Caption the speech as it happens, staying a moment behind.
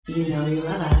You know you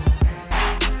love us.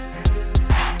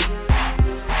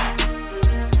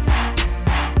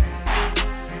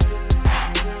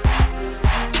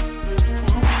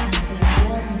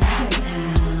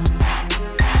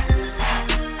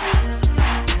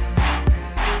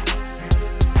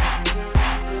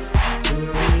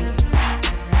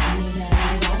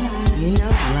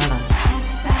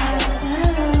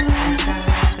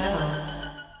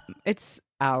 It's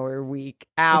our week.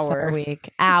 It's our week.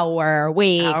 Our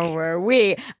week. Our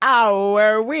week.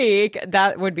 Our week.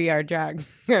 That would be our drag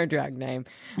name.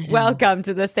 Welcome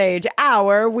to the stage.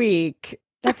 Our week.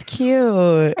 That's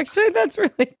cute. Actually, that's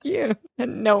really cute.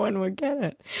 And no one would get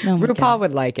it. No one RuPaul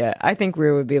would like it. I think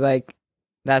Ru would be like,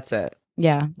 that's it.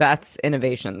 Yeah. That's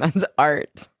innovation. That's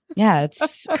art. Yeah,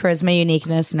 it's charisma,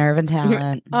 uniqueness, nerve, and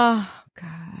talent. Oh,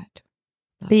 God.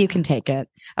 But you can take it.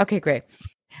 Okay, great.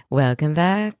 Welcome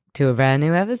back to a brand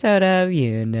new episode of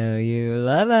You Know You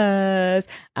Love Us.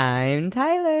 I'm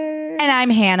Tyler. And I'm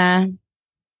Hannah.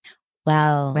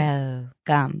 Come.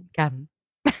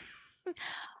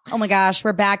 Oh my gosh,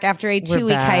 we're back after a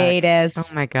 2-week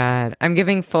hiatus. Oh my God. I'm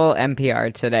giving full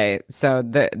NPR today. So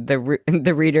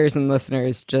the readers and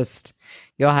listeners just,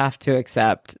 you'll have to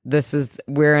accept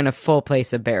we're in a full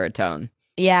place of baritone.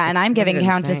 Yeah, and I'm giving insane.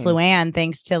 Countess Luann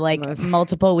thanks to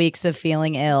multiple weeks of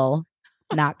feeling ill.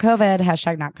 Not COVID.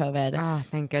 Hashtag not COVID. Oh,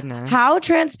 thank goodness. How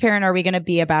transparent are we going to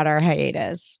be about our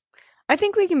hiatus? I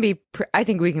think we can be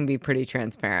pretty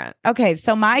transparent. Okay,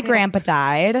 so my grandpa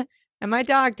died. And my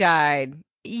dog died.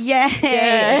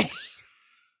 Yay.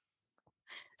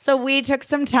 So we took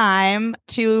some time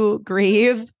to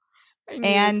grieve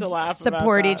and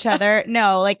support each other.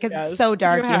 No, because it's so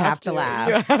dark, you have to laugh.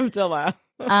 You have to laugh.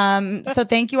 So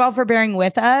thank you all for bearing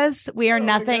with us. We are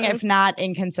nothing if not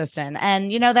inconsistent.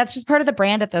 And, that's just part of the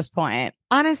brand at this point.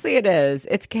 Honestly, it is.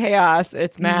 It's chaos.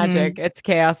 It's magic. It's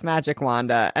chaos magic,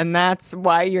 Wanda. And that's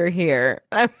why you're here.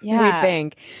 We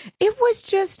think. It was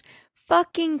just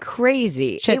fucking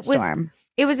crazy. Shitstorm.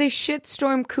 It was a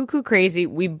shitstorm, cuckoo crazy.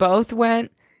 We both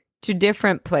went to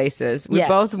different places. We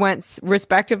both went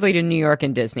respectively to New York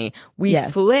and Disney. We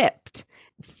flipped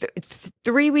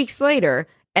 3 weeks later.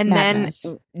 And Madness.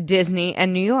 Then Disney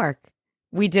and New York.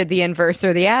 We did the inverse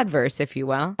or the adverse, if you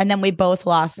will. And then we both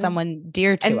lost someone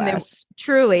dear to us.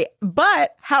 Truly.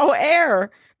 But however,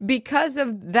 because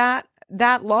of that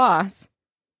loss,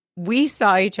 we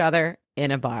saw each other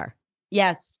in a bar.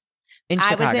 Yes. In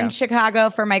Chicago. I was in Chicago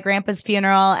for my grandpa's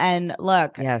funeral. And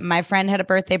look, my friend had a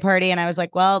birthday party. And I was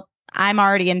like, well, I'm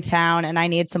already in town and I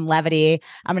need some levity.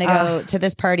 I'm going to go to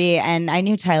this party. And I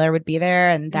knew Tyler would be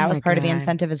there. And that was part of the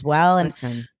incentive as well. And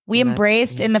we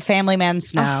embraced in the family man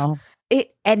snow.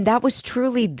 And that was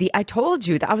truly I told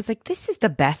you that I was like, this is the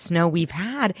best snow we've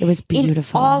had. It was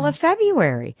beautiful. In all of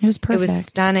February. It was perfect. It was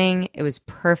stunning. It was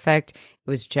perfect. It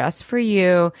was just for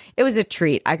you. It was a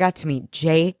treat. I got to meet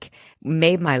Jake,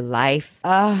 made my life. We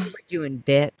were doing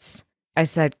bits. I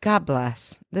said, God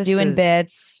bless. Doing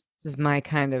bits. This is my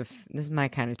kind of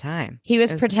time. He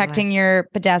was protecting your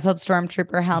bedazzled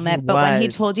stormtrooper helmet, but when he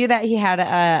told you that he had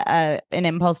an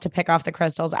impulse to pick off the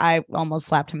crystals, I almost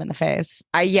slapped him in the face.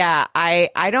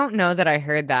 I don't know that I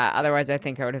heard that. Otherwise, I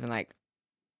think I would have been like,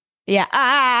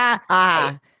 yeah,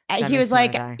 he was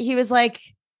like,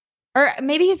 or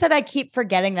maybe he said, I keep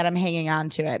forgetting that I'm hanging on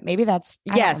to it. Maybe that's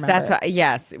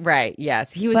right.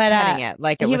 Yes, he was petting it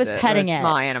like it was a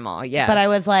small animal. Yes, but I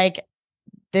was like,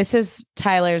 this is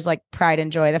Tyler's pride and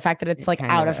joy. The fact that it's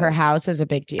out of her house is a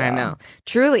big deal. I know.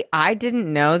 Truly, I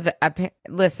didn't know that.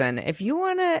 Listen, if you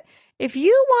want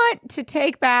to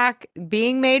take back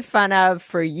being made fun of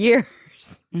for years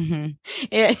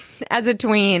as a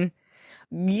tween,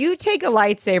 you take a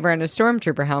lightsaber and a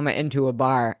stormtrooper helmet into a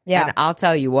bar. Yeah. And I'll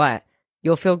tell you what,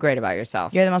 you'll feel great about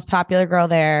yourself. You're the most popular girl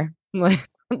there.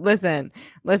 Listen,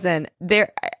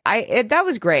 that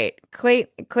was great.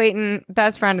 Clayton,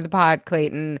 best friend of the pod,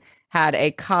 Clayton had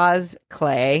a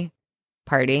cosplay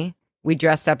party. We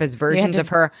dressed up as versions of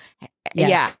her.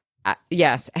 Yes.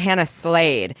 Yes. Hannah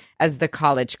slayed as the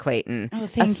college Clayton. Oh,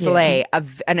 thank you. Slay,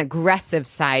 an aggressive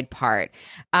side part.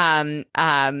 A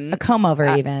comb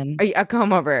over even. A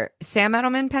comb over. Sam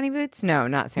Edelman penny boots? No,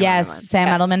 not Sam Edelman. Yes, Sam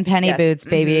Edelman penny boots,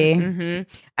 baby. Mm-hmm.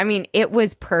 I mean, it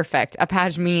was perfect. A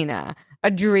pashmina. A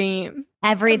dream.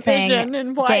 Everything.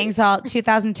 Gangs all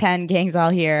 2010 gangs all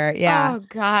here. Yeah. Oh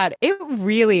God. It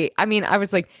really, I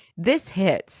was like, this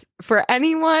hits for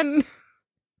anyone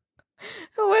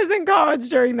who was in college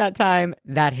during that time.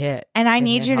 That hit. And I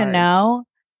need you to know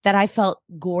that I felt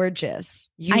gorgeous.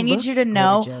 I need you to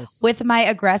know with my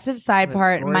aggressive side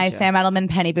part, my Sam Edelman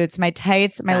penny boots, my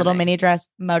tights, my little mini dress,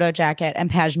 moto jacket, and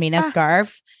pashmina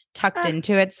scarf tucked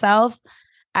into itself.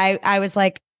 I was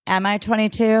like, am I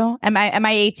 22? Am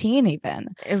I 18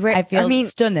 even? Right. I feel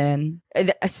stunning.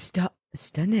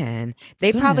 Stunning.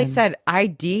 They probably said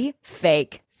ID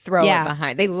fake. Throw it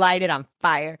behind. They light it on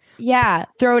fire. Yeah.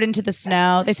 Throw it into the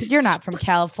snow. They said, you're not from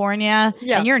California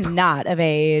and you're not of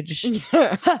age.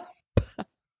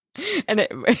 And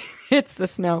it's the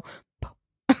snow.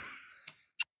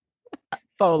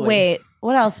 Foley. Wait,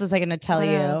 what else was I going to tell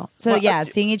you? So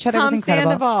seeing each other was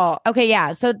incredible. Sandoval. Okay,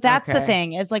 yeah. So that's the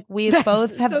thing is like we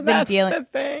both have been dealing.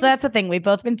 So that's the thing. We've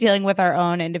both been dealing with our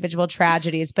own individual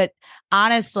tragedies. But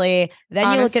honestly,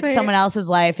 then you look at someone else's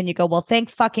life and you go, well, thank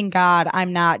fucking God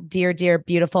I'm not dear,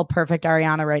 beautiful, perfect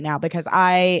Ariana right now because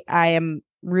I am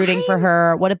rooting for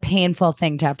her. What a painful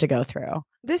thing to have to go through.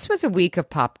 This was a week of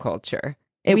pop culture.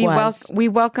 We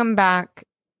welcome back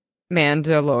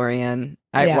Mandalorian.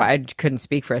 I couldn't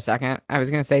speak for a second. I was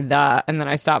going to say and then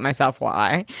I stopped myself.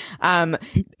 Why?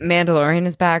 Mandalorian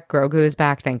is back. Grogu is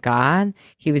back. Thank God.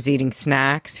 He was eating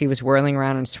snacks. He was whirling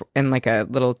around in like a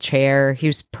little chair. He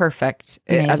was perfect.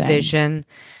 Amazing. A vision.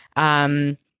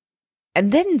 And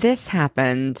then this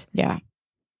happened. Yeah.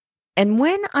 And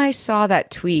when I saw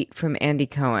that tweet from Andy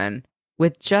Cohen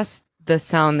with just the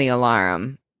sound the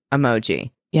alarm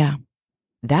emoji. Yeah.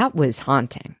 That was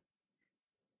haunting.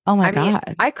 Oh my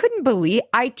God.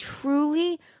 I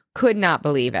truly could not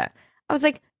believe it. I was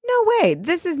like, no way,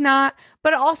 this is not,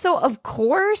 but also, of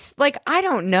course, like, I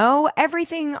don't know.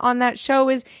 Everything on that show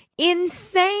is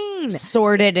insane.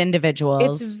 Sordid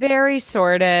individuals. It's very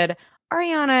sordid.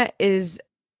 Ariana is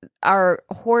our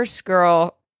horse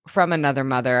girl from another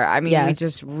mother. I mean, we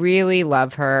just really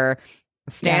love her.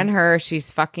 Stan her. She's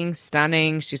fucking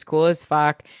stunning. She's cool as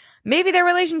fuck. Maybe their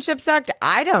relationship sucked.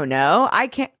 I don't know. I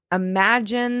can't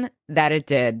imagine that it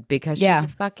did because she's a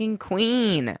fucking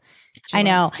queen. I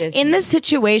know. In the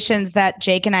situations that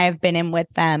Jake and I have been in with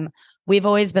them, we've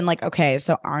always been like, okay,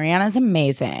 so Ariana's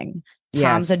amazing.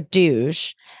 Tom's a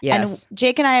douche. Yes. And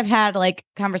Jake and I have had like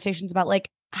conversations about like,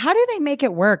 how do they make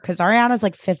it work? Because Ariana's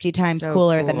like 50 times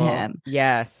cooler than him.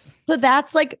 Yes. So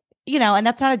that's like, and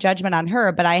that's not a judgment on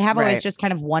her, but I have always just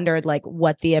kind of wondered like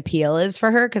what the appeal is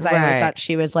for her because I always thought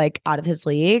she was like out of his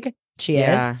league. She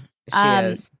is. She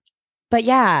is. But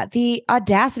yeah, the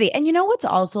audacity. And you know what's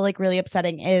also like really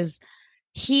upsetting is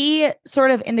he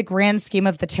sort of in the grand scheme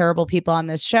of the terrible people on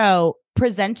this show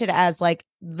presented as like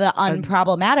the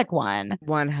unproblematic one.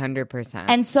 100%.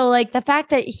 And so like the fact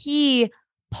that he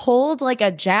pulled like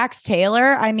a Jax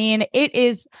Taylor, I mean, it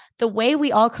is the way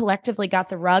we all collectively got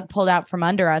the rug pulled out from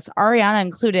under us, Ariana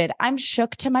included. I'm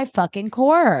shook to my fucking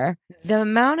core. The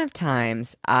amount of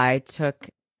times I took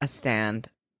a stand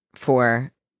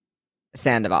for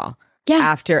Sandoval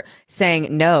after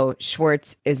saying, no,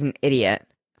 Schwartz is an idiot.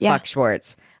 Fuck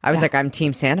Schwartz. I was like, I'm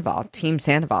Team Sandoval. Team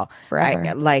Sandoval.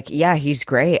 Forever. He's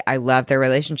great. I love their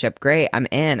relationship. Great. I'm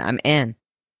in.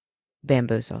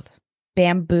 Bamboozled.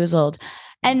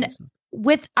 And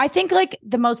I think like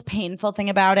the most painful thing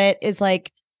about it is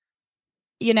like,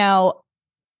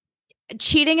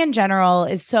 cheating in general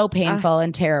is so painful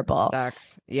and terrible.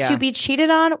 Sucks. Yeah. To be cheated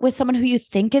on with someone who you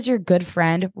think is your good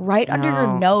friend right under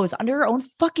your nose, under your own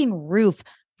fucking roof.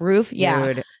 Dude.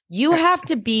 Yeah. You have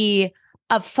to be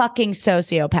a fucking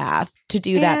sociopath to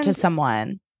do that to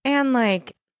someone. And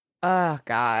like, oh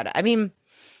God. I mean,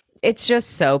 it's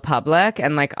just so public,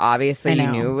 and like obviously you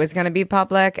knew it was going to be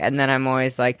public, and then I'm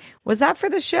always like, was that for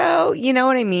the show? You know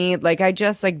what I mean? Like I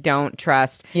just like don't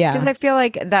trust, because I feel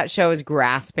like that show is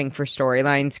grasping for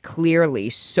storylines clearly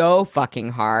so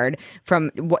fucking hard.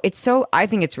 I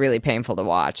think it's really painful to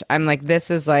watch. I'm like,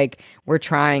 this is like we're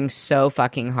trying so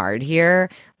fucking hard here,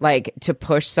 like to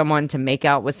push someone to make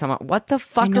out with someone. What the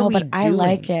fuck are we doing? I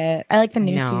like it. I like the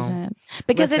new season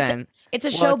because it's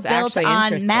a show built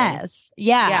on mess.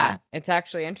 Yeah. It's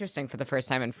actually interesting for the first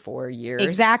time in 4 years.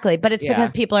 Exactly. But it's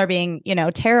because people are being,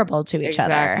 terrible to each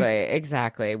other.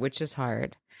 Exactly. Which is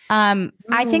hard.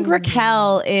 I think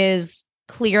Raquel is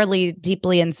clearly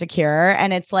deeply insecure.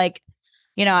 And it's like,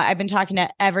 I've been talking to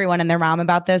everyone and their mom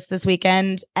about this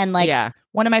weekend. And like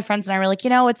one of my friends and I were like,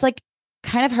 it's like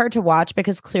kind of hard to watch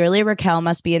because clearly Raquel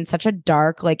must be in such a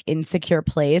dark, like insecure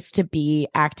place to be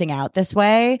acting out this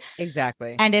way.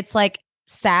 Exactly. And it's like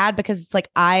sad because it's like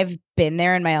I've been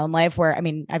there in my own life where, I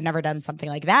mean, I've never done something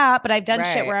like that, but I've done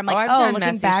shit where I'm like,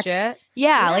 looking back. Shit.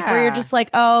 Yeah, like where you're just like,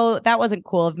 oh, that wasn't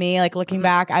cool of me. Like looking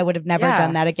back, I would have never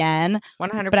done that again.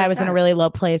 100%. But I was in a really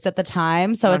low place at the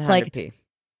time. So 100p. It's like,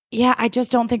 yeah, I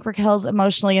just don't think Raquel's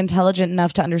emotionally intelligent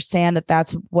enough to understand that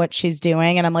that's what she's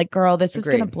doing. And I'm like, girl, this is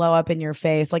going to blow up in your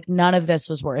face. Like none of this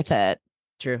was worth it.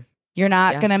 True. You're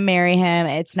not going to marry him.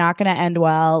 It's not going to end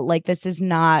well. Like this is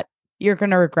not, you're going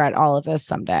to regret all of this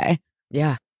someday.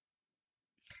 Yeah.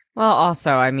 Well,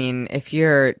 also, I mean, if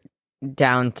you're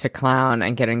down to clown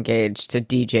and get engaged to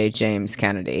DJ James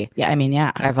Kennedy. Yeah, I mean,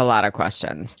 yeah. I have a lot of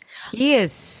questions. He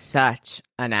is such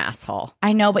an asshole.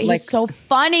 I know, but he's so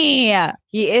funny.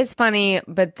 He is funny,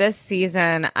 but this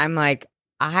season, I'm like,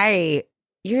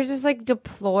 you're just like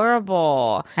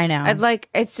deplorable. I know.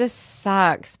 It just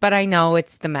sucks. But I know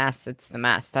it's the mess. It's the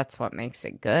mess. That's what makes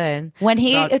it good. When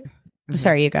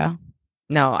sorry, you go.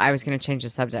 No, I was going to change the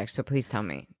subject. So please tell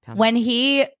me. When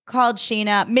he called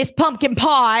Sheena Miss Pumpkin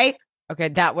Pie. Okay,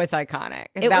 that was iconic.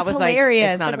 That was hilarious.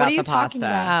 Like, it's not about the pasta.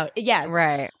 About? Yes.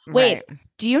 Right. Wait,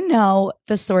 do you know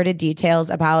the sordid details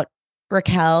about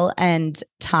Raquel and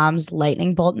Tom's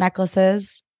lightning bolt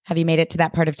necklaces? Have you made it to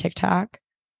that part of TikTok?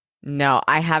 No,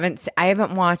 I haven't. I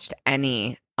haven't watched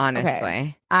any, honestly.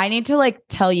 Okay. I need to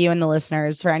tell you and the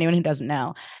listeners, for anyone who doesn't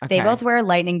know, they both wear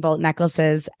lightning bolt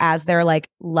necklaces as their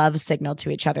love signal to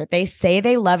each other. They say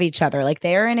they love each other.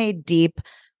 They are in a deep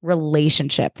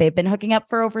relationship. They've been hooking up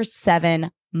for over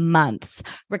 7 months.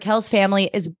 Raquel's family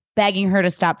is begging her to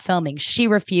stop filming. She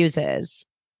refuses.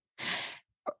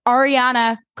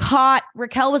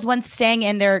 Raquel was once staying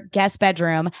in their guest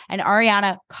bedroom, and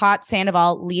Ariana caught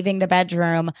Sandoval leaving the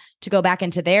bedroom to go back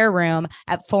into their room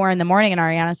at 4 a.m. And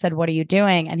Ariana said, "What are you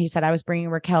doing?" And he said, "I was bringing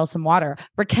Raquel some water."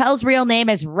 Raquel's real name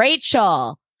is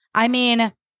Rachel. I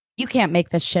mean, you can't make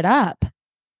this shit up.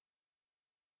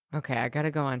 Okay, I got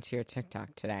to go onto your TikTok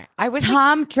today.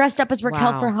 Tom dressed up as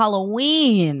Raquel for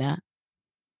Halloween.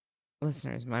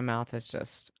 Listeners, my mouth is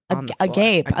just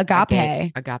agape.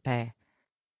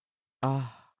 Oh,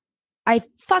 I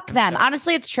fuck them.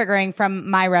 Honestly, it's triggering from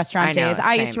my restaurant days.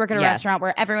 I used to work at a restaurant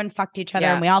where everyone fucked each other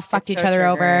and we all fucked each other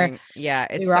over. Yeah,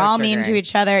 we were all mean to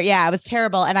each other. Yeah, it was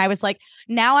terrible. And I was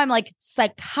now I'm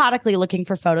psychotically looking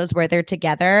for photos where they're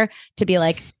together to be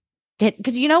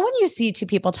because when you see two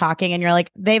people talking and you're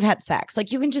they've had sex,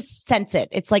 you can just sense it.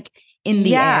 It's in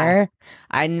the air.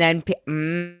 And then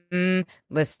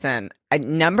listen,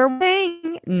 number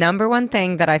one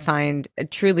thing that I find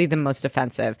truly the most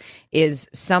offensive is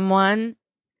someone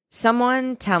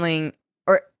telling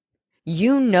or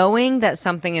you knowing that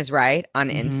something is right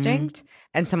on instinct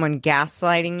and someone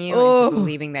gaslighting you into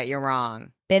believing that you're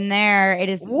wrong. Been there. It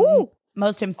is the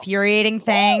most infuriating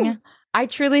thing. I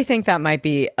truly think that might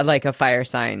be a fire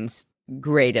sign's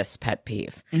greatest pet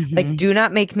peeve. Do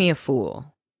not make me a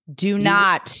fool. Do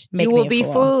not make me a fool. You will be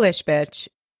foolish, bitch.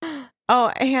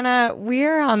 Oh, Hannah,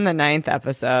 we're on the 9th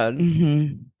episode.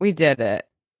 We did it.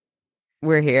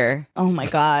 We're here. Oh my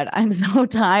God. I'm so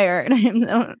tired.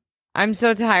 I'm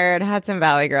so tired. Hudson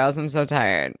Valley girls. I'm so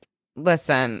tired.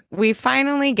 Listen, we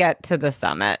finally get to the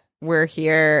summit. We're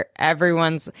here.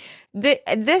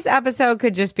 This episode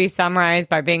could just be summarized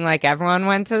by being everyone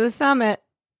went to the summit.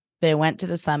 They went to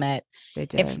the summit. They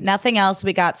did. If nothing else,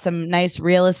 we got some nice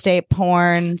real estate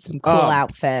porn, some cool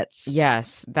outfits.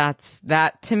 Yes,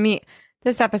 that to me.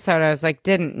 This episode, I was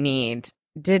didn't need.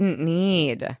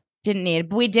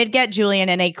 We did get Julian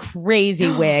in a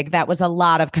crazy wig. That was a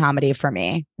lot of comedy for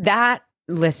me.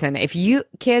 Listen, if you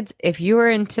are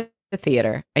into the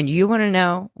theater and you want to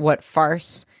know what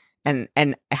farce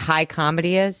and high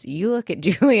comedy is, you look at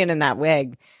Julian in that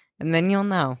wig and then you'll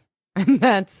know. And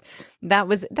that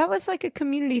was like a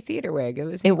community theater wig. It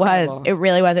was incredible. It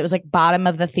really was. It was bottom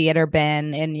of the theater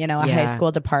bin in a high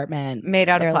school department made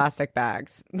out of plastic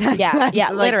bags.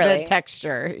 Yeah, literally the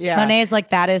texture. Yeah, Monet's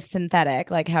that is synthetic.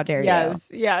 How dare you?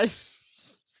 Yes.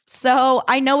 So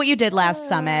I know what you did last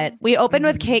summit. We opened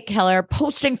with Kate Keller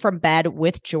posting from bed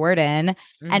with Jordan,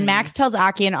 and Max tells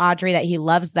Aki and Audrey that he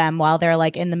loves them while they're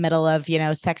in the middle of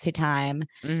sexy time,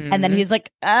 and then he's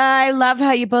I love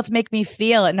how you both make me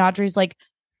feel, and Audrey's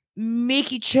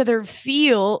make each other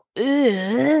feel.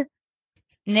 Ugh.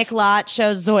 Nick Lott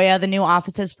shows Zoya the new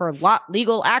offices for Lott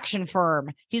Legal Action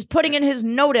Firm. He's putting in his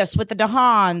notice with the De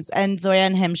Haans, and Zoya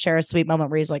and him share a sweet moment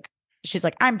where he's she's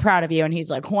I'm proud of you. And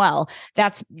he's well,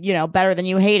 that's, better than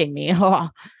you hating me.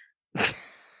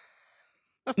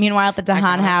 Meanwhile, at the De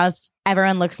Haan house,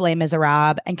 everyone looks Les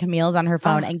Miserables, and Camille's on her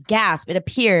phone and gasp.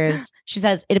 She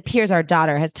says, it appears our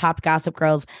daughter has topped Gossip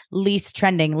Girl's least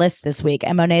trending list this week.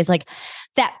 And Monet's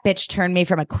that bitch turned me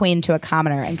from a queen to a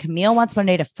commoner. And Camille wants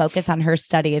Monet to focus on her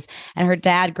studies. And her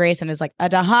dad, Grayson, is a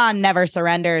De Haan never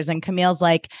surrenders. And Camille's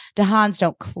De Haans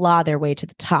don't claw their way to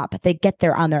the top. They get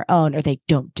there on their own, or they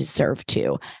don't deserve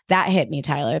to. That hit me,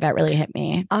 Tyler. That really hit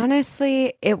me.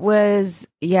 Honestly, it was,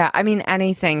 I mean,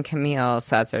 anything Camille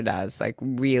says or does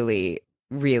really,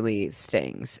 really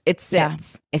stings. It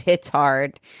sits. It hits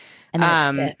hard. And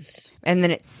then it sits. And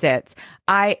then it sits.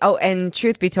 And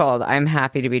truth be told, I'm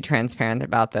happy to be transparent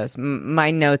about this.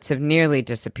 My notes have nearly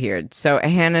disappeared. So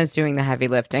Hannah's doing the heavy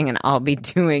lifting, and I'll be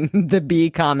doing the B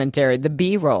commentary, the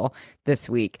B roll this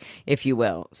week, if you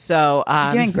will. So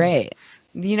you're doing great.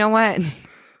 You know what?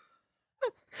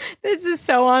 This is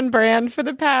so on brand for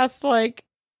the past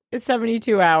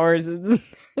 72 hours.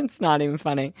 It's not even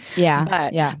funny.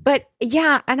 Yeah. But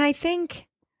yeah, and I think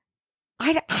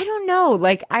I don't know.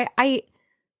 The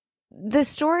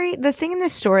thing in the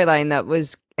storyline that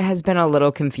has been a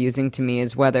little confusing to me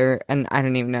is whether, and I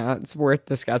don't even know, it's worth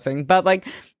discussing, but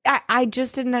I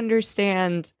just didn't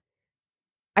understand.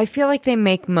 I feel like they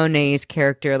make Monet's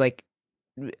character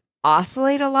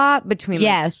oscillate a lot between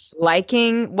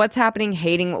liking what's happening,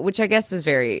 hating, which I guess is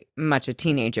very much a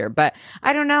teenager, but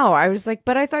I don't know. I was like,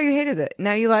 but I thought you hated it.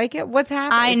 Now you like it? What's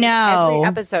happening? I know. Every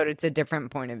episode, it's a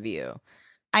different point of view.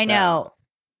 I know.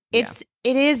 It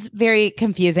is very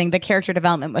confusing, the character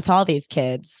development with all these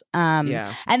kids.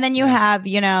 And then you have,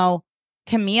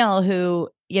 Camille, who,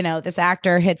 this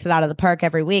actor hits it out of the park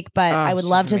every week, but I would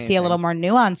love to see a little more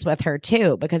nuance with her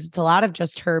too, because it's a lot of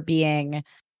just her being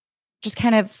just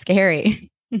kind of scary.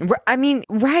 I mean,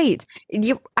 right.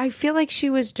 I feel like she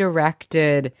was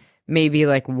directed maybe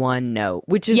one note,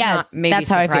 which is not maybe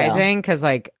surprising because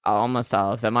almost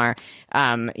all of them are,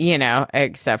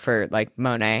 except for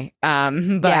Monet.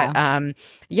 I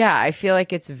feel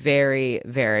like it's very,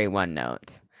 very one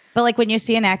note. But when you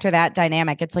see an actor that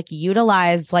dynamic, it's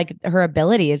utilize her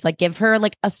abilities, give her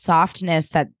a softness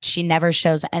that she never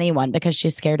shows anyone because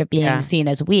she's scared of being seen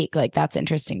as weak. That's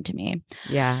interesting to me.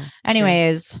 Yeah.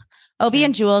 Anyways, Obi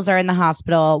and Jules are in the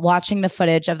hospital watching the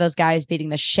footage of those guys beating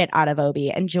the shit out of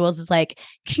Obi. And Jules is like,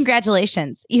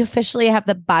 congratulations, you officially have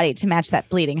the body to match that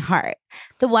bleeding heart.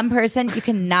 The one person you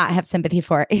cannot have sympathy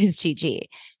for is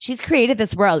Gigi. She's created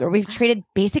this world where we've traded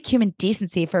basic human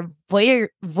decency for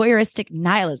voyeuristic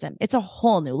nihilism. It's a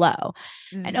whole new low.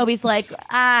 And Obi's like,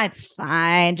 it's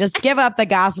fine. Just give up the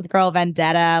Gossip Girl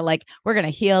vendetta. We're going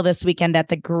to heal this weekend at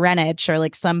the Greenwich or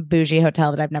some bougie hotel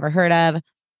that I've never heard of.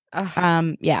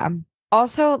 Yeah.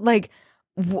 Also,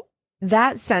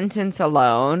 that sentence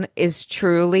alone is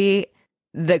truly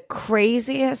the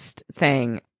craziest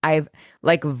thing I've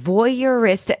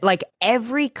voyeuristic,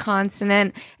 every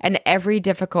consonant and every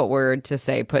difficult word to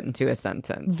say put into a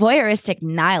sentence. Voyeuristic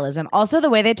nihilism. Also, the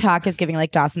way they talk is giving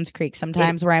Dawson's Creek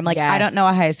sometimes, where I'm I don't know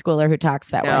a high schooler who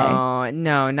talks that way.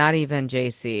 No, not even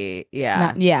JC.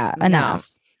 Yeah. Enough.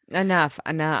 Enough.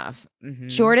 Mm-hmm.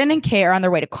 Jordan and Kate are on their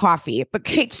way to coffee, but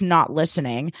Kate's not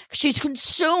listening. She's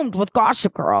consumed with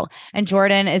Gossip Girl. And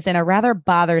Jordan is in a rather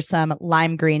bothersome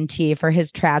lime green tea for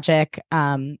his tragic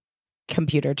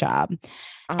computer job.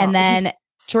 And then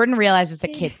Jordan realizes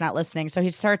that Kate's not listening. So he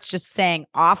starts just saying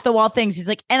off the wall things. He's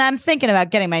like, and I'm thinking about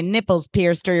getting my nipples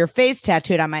pierced or your face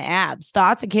tattooed on my abs.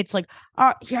 Thoughts? And Kate's like,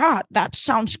 yeah, that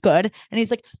sounds good. And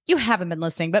he's like, you haven't been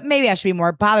listening, but maybe I should be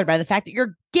more bothered by the fact that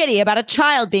you're giddy about a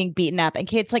child being beaten up. And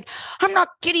Kate's like, I'm not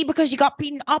giddy because you got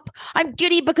beaten up. I'm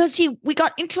giddy because we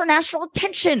got international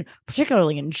attention,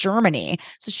 particularly in Germany.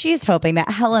 So she's hoping that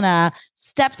Helena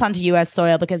steps onto U.S.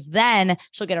 soil because then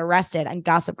she'll get arrested and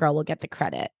Gossip Girl will get the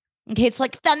credit. And Kate's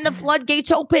like, then the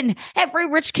floodgates open. Every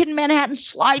rich kid in Manhattan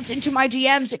slides into my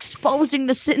DMs, exposing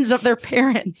the sins of their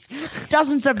parents.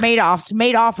 Dozens of Madoffs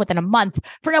made off within a month,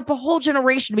 bring up a whole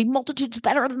generation to be multitudes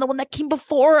better than the one that came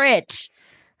before it.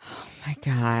 Oh my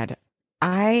God.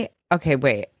 Okay,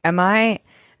 wait. Am I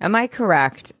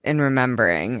correct in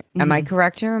remembering? Mm-hmm. Am I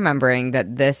correct in remembering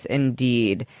that this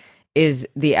indeed is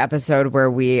the episode where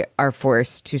we are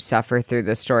forced to suffer through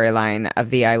the storyline of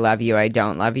the I love you, I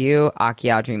don't love you,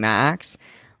 Aki, Audrey, Max?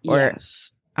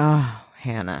 Yes. Oh,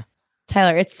 Hannah.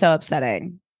 Tyler, it's so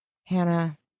upsetting.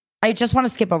 Hannah. I just want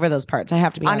to skip over those parts. I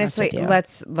have to be honestly,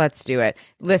 honest with you. Let's do it.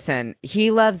 Listen, he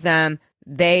loves them.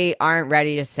 They aren't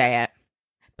ready to say it.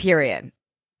 Period.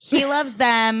 He loves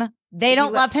them. They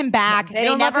don't love him back.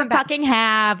 They never fucking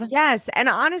have. Yes. And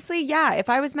honestly, yeah, if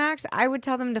I was Max, I would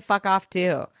tell them to fuck off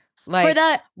too. For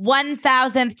the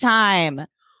 1000th time.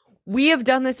 We have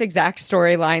done this exact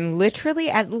storyline literally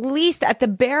at least at the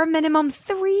bare minimum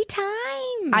 3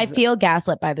 times. I feel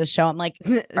gaslit by this show. I'm like,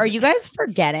 are you guys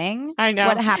forgetting I know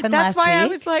what happened last week?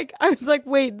 That's why I was like,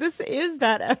 wait, this is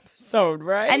that episode,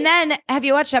 right? And then have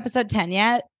you watched episode 10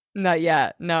 yet? Not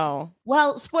yet. No.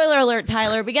 Well, spoiler alert,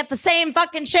 Tyler. We get the same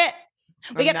fucking shit.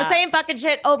 We get the same fucking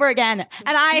shit over again.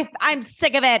 And I'm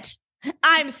sick of it.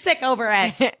 I'm sick over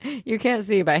it. You can't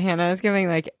see, but Hannah is giving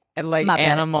like Muppet.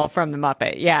 Animal from the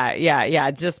Muppet.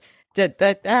 Yeah. Just it's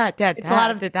a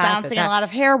lot of bouncing and a lot of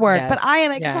hair work, but I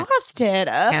am exhausted.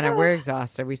 Hannah, we're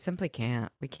exhausted. We simply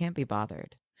can't. We can't be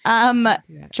bothered.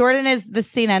 The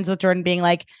scene ends with Jordan being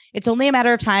like, it's only a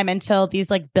matter of time until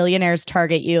these like billionaires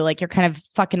target you. Like you're kind of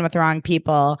fucking with the wrong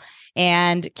people.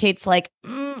 And Kate's like,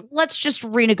 let's just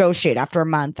renegotiate after a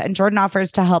month. And Jordan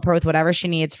offers to help her with whatever she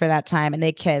needs for that time. And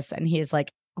they kiss. And he's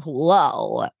like,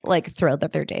 whoa, like thrilled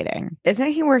that they're dating.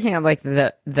 Isn't he working at like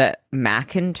the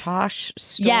Macintosh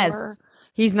store? Yes.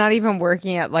 He's not even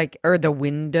working at like, or the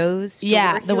Windows store.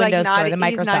 Yeah, the Windows store, the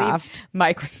Microsoft.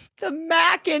 The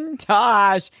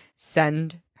Macintosh.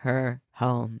 Send her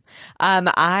home.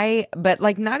 But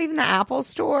like not even the Apple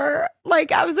store.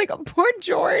 Like I was like, oh, poor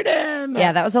Jordan.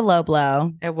 Yeah, that was a low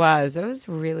blow. It was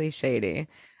really shady.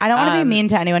 I don't want to be mean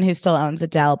to anyone who still owns a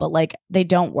Dell, but like they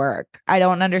don't work. I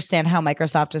don't understand how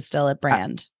Microsoft is still a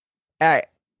brand. I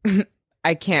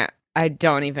can't. I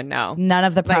don't even know. None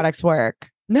of the products work.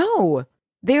 No.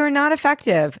 They are not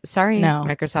effective. Sorry, no.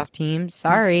 Microsoft Teams.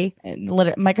 Sorry.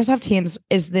 Microsoft Teams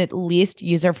is the least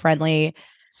user-friendly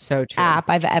app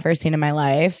I've ever seen in my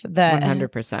life.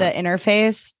 100%. The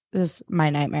interface is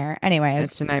my nightmare. Anyways.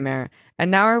 It's a nightmare.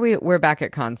 And now we're back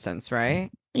at Constance,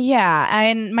 right? Yeah.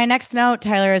 And my next note,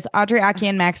 Tyler, is Audrey, Aki,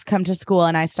 and Max come to school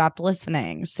and I stopped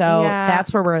listening. So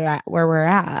that's where we're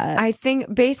at. I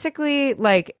think basically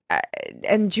like,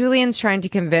 and Julian's trying to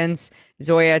convince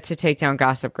Zoya to take down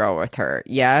Gossip Girl with her.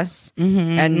 Yes.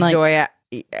 Mm-hmm. And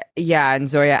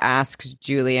Zoya asks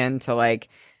Julian to like,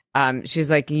 she's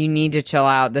like, you need to chill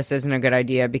out. This isn't a good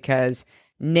idea because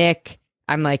Nick,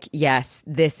 I'm like, yes,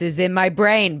 this is in my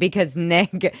brain because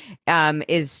Nick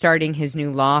is starting his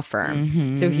new law firm.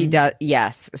 Mm-hmm. So he does.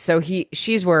 Yes. So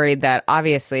she's worried that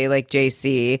obviously like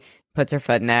JC puts her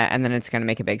foot in it and then it's going to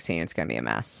make a big scene. It's going to be a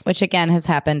mess. Which again has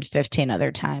happened 15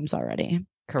 other times already.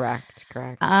 Correct.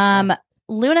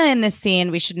 Luna in this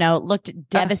scene, we should note, looked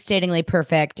devastatingally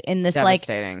perfect in this like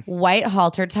white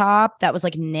halter top that was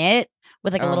like knit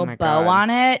with like a little bow on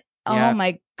it. Yep. Oh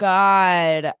my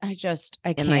God. I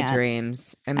can't. In my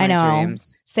dreams. I know.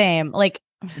 Same. Like,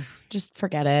 just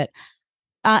forget it.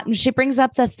 She brings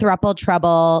up the throuple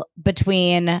trouble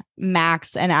between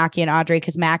Max and Aki and Audrey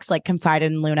because Max like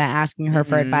confided in Luna asking her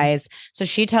for advice. So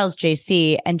she tells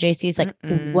JC and JC's like,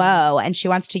 whoa. And she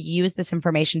wants to use this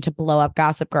information to blow up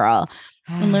Gossip Girl.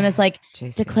 And Luna's like,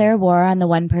 declare war on the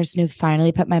one person who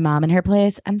finally put my mom in her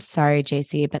place. I'm sorry,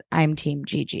 JC, but I'm team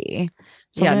Gigi.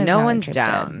 So yeah, Luna's no one's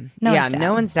down.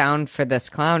 No one's down for this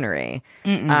clownery.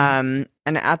 And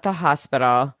at the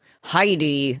hospital,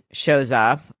 Heidi shows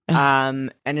up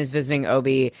and is visiting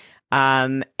Obi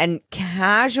and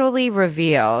casually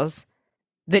reveals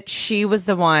that she was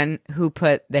the one who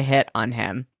put the hit on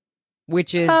him,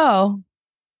 which is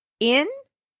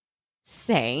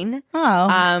insane.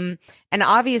 And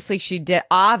obviously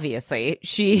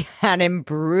she had him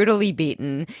brutally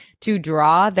beaten to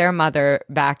draw their mother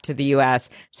back to the US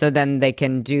so then they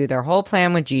can do their whole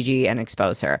plan with Gigi and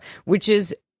expose her, which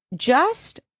is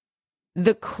just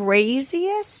the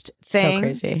craziest thing. So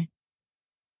crazy.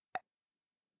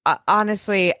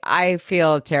 Honestly, I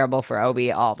feel terrible for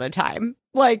Obi all the time.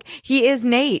 Like, he is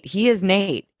Nate.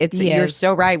 You're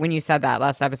so right when you said that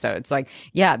last episode. It's like,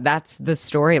 yeah, that's the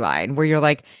storyline where you're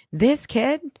like, this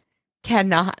kid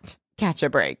cannot catch a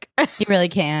break. He really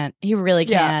can't.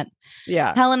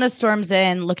 Yeah. Helena storms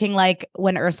in looking like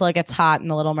when Ursula gets hot in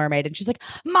The Little Mermaid. And she's like,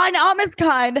 mine arm is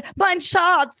kind. Mine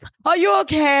shots. Are you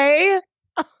okay?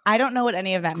 I don't know what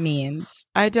any of that means.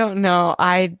 I don't know.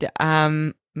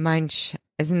 Mine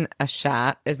isn't a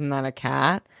shat. Isn't that a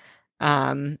cat?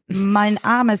 Mine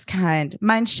arm is kind.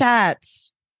 Mine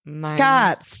shots.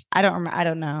 Scots. I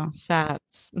don't know.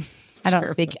 Shots.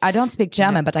 I don't speak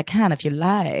German, but I can if you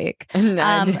like.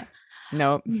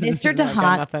 No. Mr. De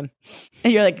Haan. Nothing.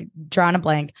 You're like drawing a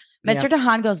blank. Mr. De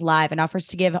Haan goes live and offers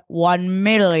to give $1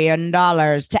 million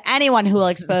to anyone who will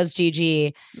expose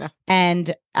Gigi. No.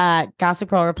 And Gossip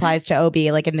Girl replies to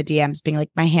Obi like in the DMs being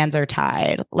like, my hands are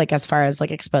tied, like as far as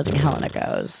like exposing Helena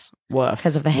goes.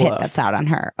 Because of the hit that's out on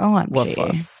her.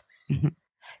 OMG.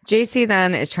 JC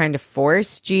then is trying to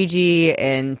force Gigi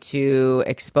into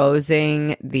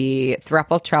exposing the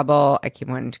throuple trouble. I keep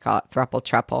wanting to call it throuple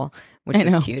trouble, which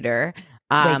is cuter.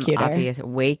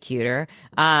 Way cuter.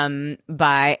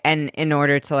 In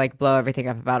order to like blow everything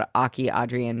up about Aki,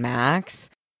 Audrey, and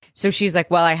Max. So she's like,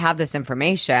 well, I have this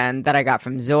information that I got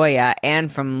from Zoya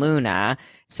and from Luna,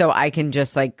 so I can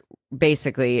just like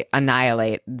basically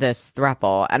annihilate this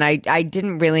throuple. And I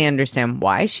didn't really understand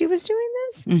why she was doing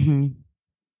this.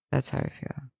 That's how I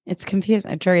feel. It's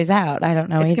confusing. Jury's out. I don't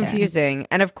know. It's confusing.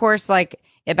 And of course, like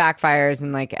it backfires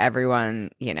and like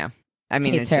everyone, I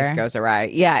mean, it just goes awry.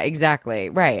 Yeah, exactly.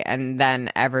 Right. And then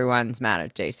everyone's mad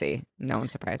at JC. No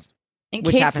one's surprised. And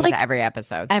which Kate's happens like, every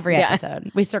episode. Every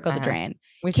episode. We circle the drain.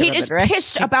 Kate is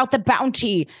pissed about the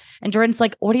bounty. And Jordan's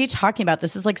like, what are you talking about?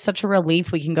 This is like such a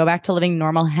relief. We can go back to living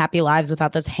normal, happy lives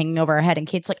without this hanging over our head. And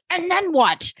Kate's like, and then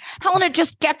what? Helena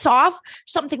just gets off.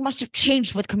 Something must have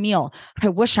changed with Camille. I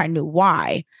wish I knew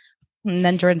why. And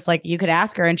then Jordan's like, you could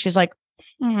ask her. And she's like,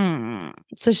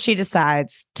 So she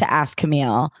decides to ask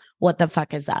Camille what the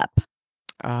fuck is up.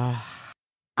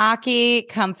 Aki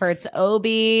comforts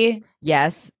Obi.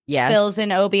 Yes. Fills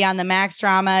in Obi on the Max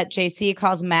drama. JC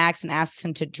calls Max and asks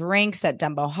him to drinks at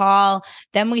Dumbo Hall.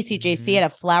 Then we see JC at a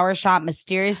flower shop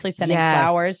mysteriously sending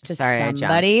flowers to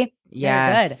somebody.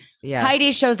 Yes. Good. Yes.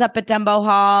 Heidi shows up at Dumbo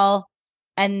Hall.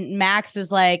 And Max is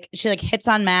like, she like hits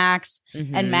on Max,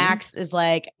 and Max is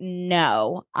like,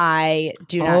 no, I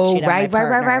do not cheat on my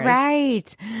partners.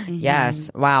 Right. Yes.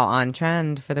 Wow. On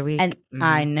trend for the week. And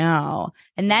I know.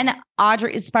 And then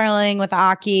Audrey is spiraling with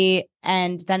Aki,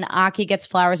 and then Aki gets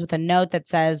flowers with a note that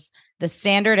says, the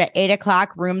standard at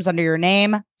 8:00, rooms under your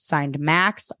name, signed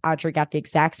Max. Audrey got the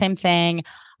exact same thing.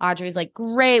 Audrey's like,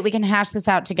 great, we can hash this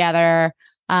out together.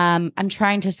 I'm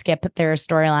trying to skip their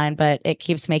storyline, but it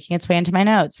keeps making its way into my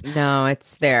notes. No,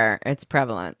 it's there. It's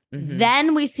prevalent.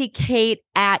 Then we see Kate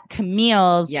at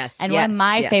Camille's. Yes. And one of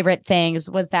my favorite things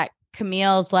was that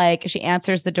Camille's like, she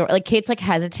answers the door. Like Kate's like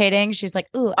hesitating. She's like,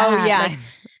 ooh, like,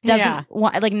 doesn't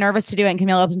want, like nervous to do it. And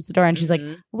Camille opens the door and she's like,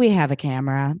 we have a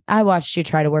camera. I watched you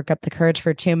try to work up the courage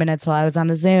for 2 minutes while I was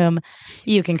on a Zoom.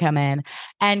 You can come in.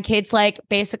 And Kate's like,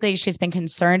 basically, she's been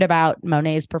concerned about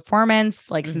Monet's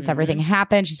performance. Like since everything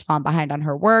happened, she's fallen behind on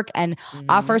her work and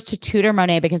offers to tutor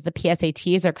Monet because the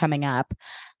PSATs are coming up.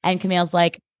 And Camille is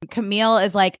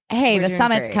like, hey, the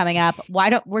summit's coming up.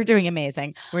 We're doing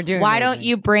amazing. Why don't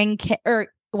you bring Kate,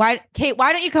 why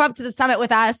don't you come up to the summit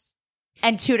with us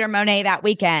and tutor Monet that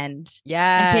weekend?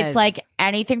 Yeah. And Kate's like,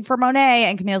 anything for Monet.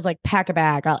 And Camille's like, pack a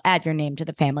bag. I'll add your name to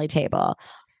the family table.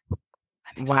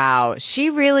 Wow. She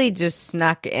really just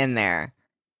snuck in there.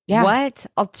 Yeah. What?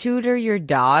 I'll tutor your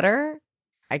daughter?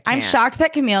 I'm shocked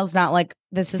that Camille's not like,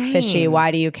 this is fishy.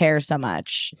 Why do you care so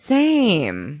much?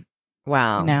 Same.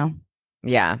 Wow. No.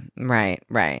 Yeah. Right.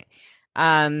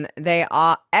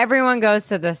 Everyone goes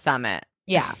to the summit.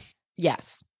 Yeah.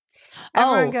 Yes.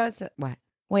 Everyone goes to what?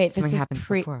 Wait, this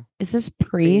is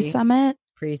pre-summit?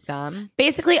 Pre-sum.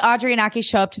 Basically, Audrey and Aki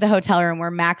show up to the hotel room where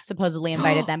Max supposedly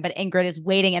invited them, but Ingrid is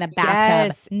waiting in a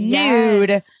bathtub nude.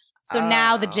 Yes. So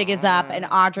now the jig is up, and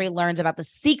Audrey learns about the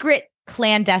secret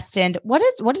clandestine. What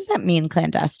does that mean,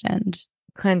 clandestine?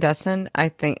 Clandestine? I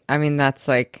mean, that's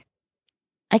like...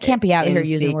 I can't be out here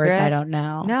using words I don't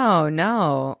know.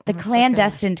 No. The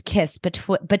clandestine kiss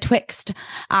betwixt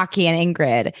Aki and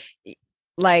Ingrid.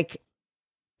 Like...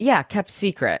 Yeah, kept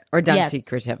secret or done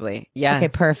secretively. Yes. Okay,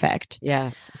 perfect.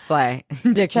 Yes. Slay.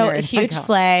 Dictionary. So huge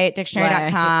slay,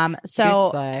 dictionary.com.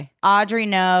 So Audrey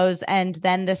knows, and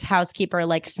then this housekeeper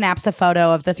like snaps a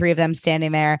photo of the three of them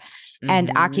standing there,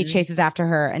 and Aki chases after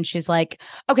her, and she's like,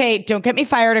 okay, don't get me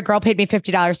fired. A girl paid me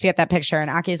 $50 to get that picture.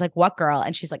 And Aki's like, what girl?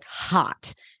 And she's like,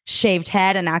 hot, shaved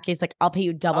head. And Aki's like, I'll pay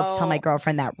you double to tell my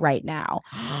girlfriend that right now.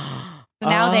 So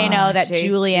now they know that JC.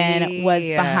 Julian was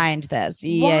behind this.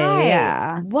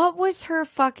 Yeah. What was her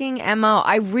fucking MO?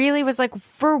 I really was like,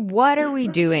 for what are we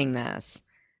doing this?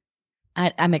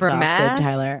 I'm exhausted,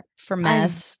 Tyler. For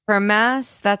mess. For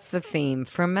mess. That's the theme.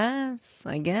 For mess,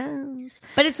 I guess.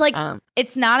 But it's like,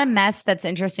 it's not a mess that's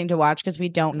interesting to watch because we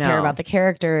don't care about the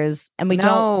characters. And we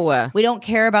don't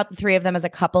care about the three of them as a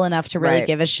couple enough to really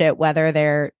give a shit whether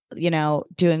they're,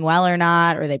 doing well or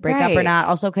not, or they break up or not.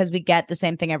 Also, because we get the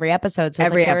same thing every episode. So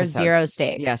there are zero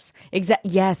stakes. Yes.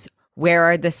 Yes. Where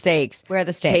are the stakes? Where are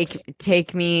the stakes?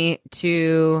 Take me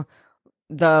to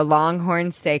the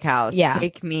Longhorn Steakhouse. Yeah.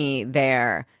 Take me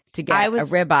there to get a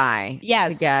ribeye.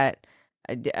 Yes. To get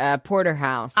a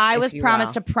porterhouse. I was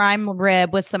promised a prime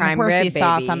rib with some horsey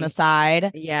sauce on the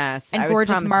side. Yes. And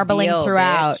gorgeous marbling veal,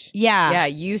 throughout. Bitch. Yeah. Yeah.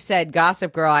 You said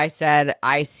Gossip Girl. I said,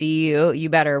 I see you. You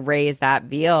better raise that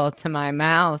veal to my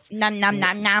mouth. Nom, nom,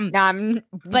 nom, nom. Nom.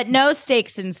 But no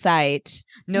stakes in sight.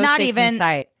 Not even in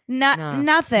sight.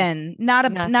 Nothing. Not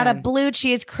a blue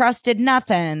cheese crusted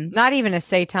nothing. Not even a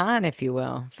seitan, if you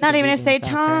will. Not even a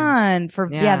seitan for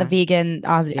the vegan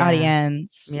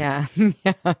audience. Yeah.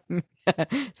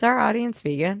 Is our audience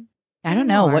vegan? I don't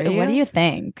know. What do you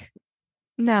think?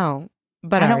 No,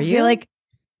 but I don't feel like.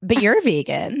 But you're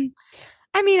vegan.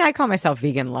 I mean, I call myself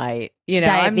vegan light. Diet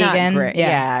I'm vegan. Not great.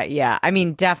 Yeah. I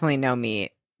mean, definitely no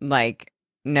meat. Like.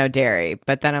 No dairy,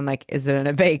 but then I'm like, is it in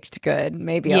a baked good?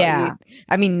 Maybe I'll eat.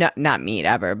 I mean, not meat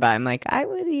ever, but I'm like, I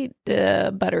would eat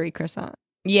a buttery croissant.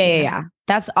 Yeah.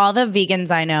 That's all the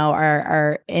vegans I know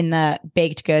are in the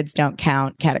baked goods don't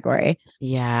count category.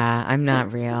 Yeah, I'm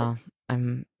not real.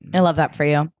 I love that for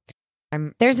you.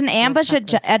 There's an ambush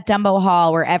at Dumbo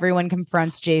Hall where everyone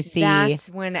confronts JC. That's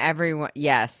when everyone,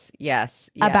 yes.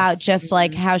 About just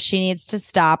like how she needs to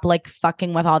stop like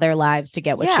fucking with all their lives to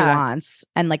get what she wants.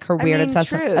 And like her weird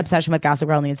obsession with Gossip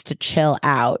Girl needs to chill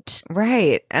out.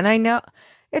 Right. And I know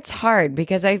it's hard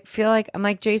because I feel like, I'm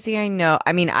like, JC,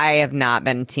 I have not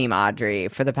been Team Audrey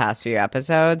for the past few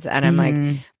episodes. And I'm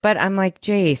like,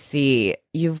 JC,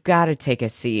 you've got to take a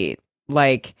seat.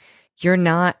 Like, you're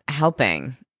not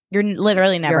helping. You're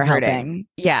literally never helping.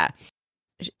 Yeah.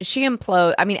 She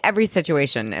implodes. I mean, every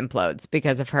situation implodes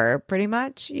because of her, pretty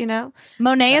much,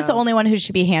 Monet is the only one who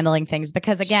should be handling things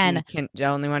because, again, the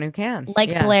only one who can. Like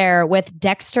Blair, with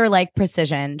Dexter-like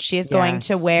precision, she is going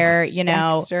to wear,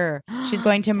 Dexter. She's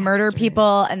going to murder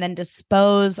people and then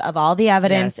dispose of all the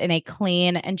evidence in a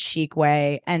clean and chic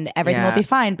way, and everything will be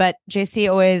fine. But JC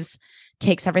always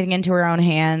takes everything into her own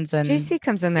hands, and JC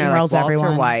comes in there like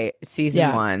Walter White,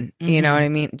 season 1. You know what I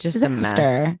mean? Just a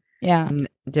mess. Yeah.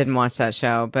 Didn't watch that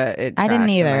show, but I didn't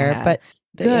either. But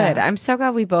good. I'm so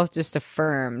glad we both just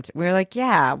affirmed. We were like,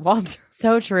 yeah, Walter.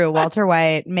 So true. Walter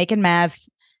White making meth,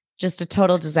 just a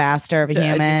total disaster of a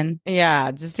human.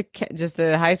 Just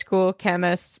a high school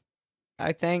chemist.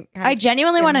 I think. I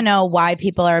genuinely want to know why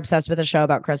people are obsessed with a show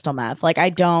about crystal meth. Like, I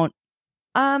don't.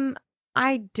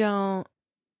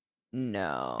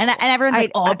 No. And everyone's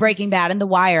like, Breaking Bad and The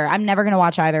Wire. I'm never going to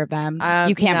watch either of them.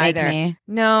 You can't make me.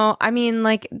 No, I mean,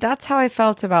 like, that's how I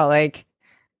felt about, like,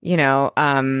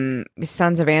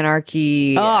 Sons of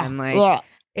Anarchy. And like,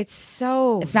 it's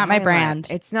not violent. My brand.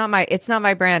 It's not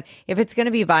my brand. If it's going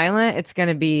to be violent, it's going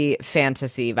to be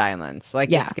fantasy violence. Like,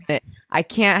 I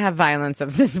can't have violence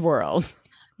of this world.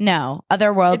 No,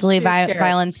 otherworldly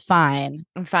violence, fine.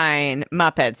 Fine.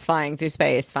 Muppets flying through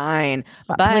space, fine.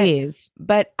 But please.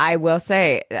 But I will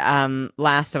say,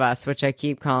 Last of Us, which I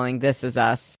keep calling This Is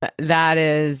Us, that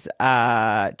is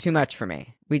too much for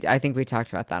me. I think we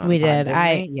talked about that on the pod,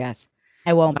 didn't we? Yes.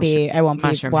 I won't be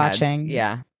watching. Heads.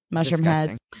 Yeah. Mushroom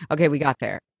heads. Okay, we got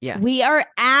there. Yeah. We are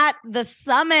at the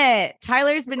summit.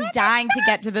 Tyler's been dying to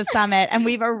get to the summit, and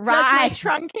we've arrived.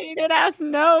 Truncated ass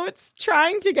notes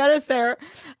trying to get us there.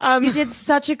 You did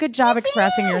such a good job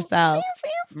expressing yourself.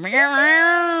 We're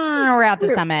at the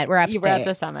summit. We're upstate. We're at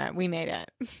the summit. We made it.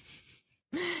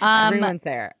 Everyone's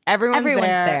there. Everyone's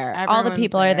there. All the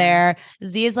people are there.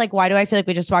 Z is like, why do I feel like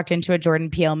we just walked into a Jordan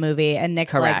Peele movie? And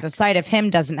Nick's like, the sight of him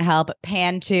doesn't help.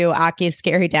 Pan to Aki's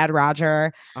scary dad,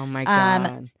 Roger. Oh my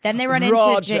God. Then they run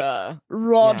into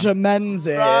Roger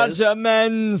Menzies. Roger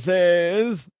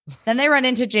Menzies. Then they run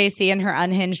into JC in her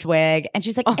unhinged wig. And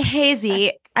she's like, hey,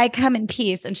 Z, I come in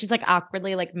peace. And she's like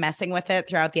awkwardly like messing with it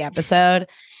throughout the episode.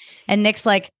 And Nick's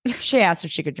like, she asked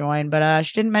if she could join, but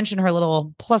she didn't mention her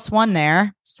little +1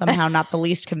 there. Somehow not the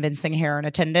least convincing hair in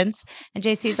attendance. And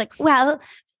JC's like, well,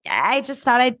 I just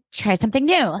thought I'd try something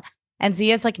new. And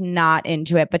Zia's like not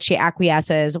into it, but she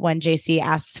acquiesces when JC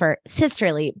asks for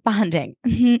sisterly bonding.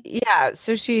 Yeah.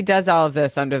 So she does all of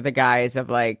this under the guise of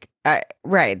like,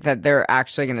 that they're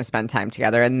actually going to spend time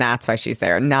together. And that's why she's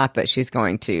there. Not that she's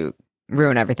going to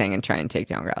ruin everything and try and take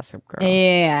down Gossip Girl.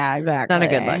 Yeah, exactly.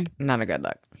 Not a good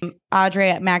look.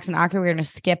 Audrey, Max, and Aki, we're going to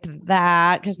skip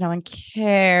that because no one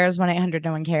cares. 1-800,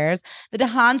 no one cares. The De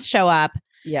Haans show up.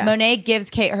 Yes. Monet gives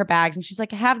Kate her bags and she's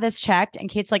like, have this checked. And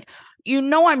Kate's like,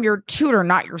 I'm your tutor,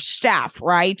 not your staff,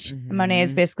 right? Mm-hmm. And Monet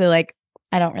is basically like,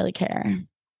 I don't really care.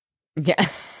 Yeah.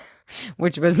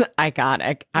 Which was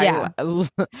iconic. Yeah. I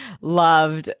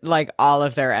loved like all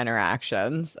of their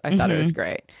interactions. I thought it was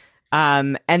great.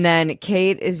 And then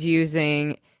Kate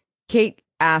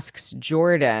asks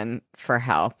Jordan for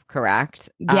help, correct?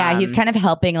 Yeah, he's kind of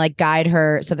helping like guide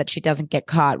her so that she doesn't get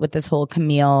caught with this whole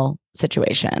Camille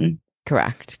situation.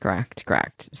 Correct.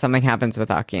 Something happens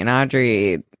with Aki and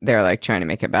Audrey. They're like trying to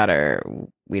make it better.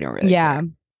 We don't really care.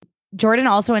 Jordan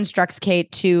also instructs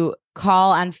Kate to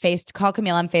call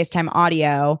Camille on FaceTime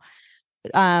audio,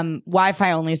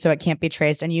 Wi-Fi only so it can't be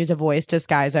traced, and use a voice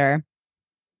disguiser.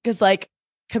 Because like,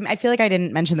 I feel like I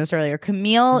didn't mention this earlier.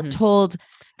 Camille told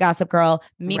Gossip Girl,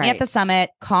 meet me at the summit.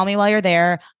 Call me while you're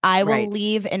there. I will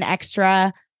leave an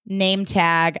extra name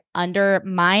tag under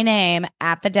my name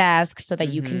at the desk so that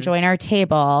you can join our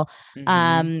table.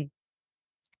 Then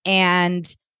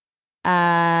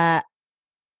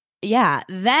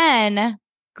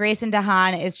Grayson De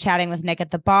Haan is chatting with Nick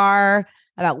at the bar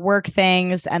about work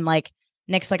things, and like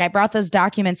Nick's like, I brought those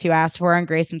documents you asked for, and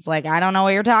Grayson's like, I don't know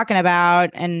what you're talking about,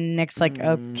 and Nick's like,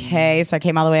 okay, so I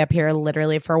came all the way up here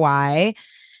literally for why.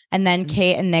 And then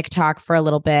Kate and Nick talk for a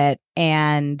little bit,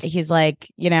 and he's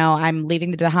like, I'm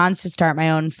leaving the De Haans to start my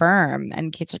own firm.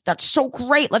 And Kate's like, that's so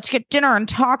great. Let's get dinner and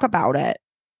talk about it.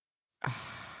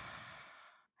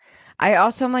 I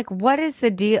also am like, what is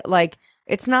the deal? Like,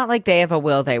 it's not like they have a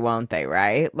will, they won't, they,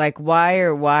 right? Like,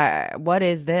 why? What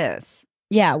is this?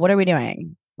 Yeah, what are we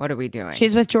doing? What are we doing?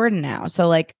 She's with Jordan now. So,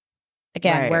 like,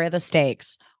 again, Right. where are the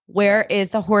stakes? Where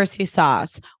is the horsey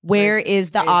sauce? Where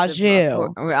is the au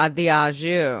jus? The au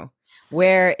jus.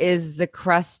 Where is the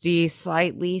crusty,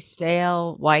 slightly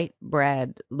stale white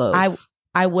bread loaf?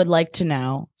 I would like to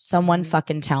know. Someone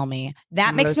fucking tell me.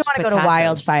 That makes me want to go to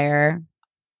Wildfire.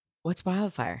 What's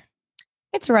Wildfire?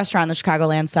 It's a restaurant in the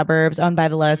Chicagoland suburbs owned by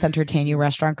the Let Us Entertain You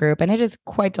restaurant group, and it is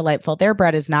quite delightful. Their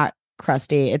bread is not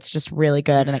crusty. It's just really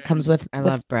good, and it comes with I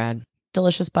love bread.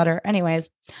 Delicious butter.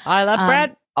 Anyways. I love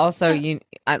bread. Also, the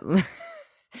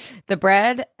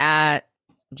bread at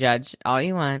Judge All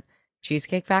You Want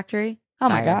Cheesecake Factory. Oh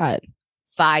my God.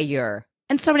 Fire.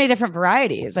 And so many different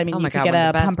varieties. I mean, you could get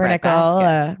a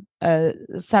pumpernickel, a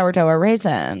sourdough, a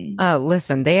raisin. Oh,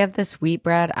 listen, they have this wheat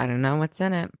bread. I don't know what's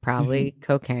in it. Probably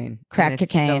cocaine. Crack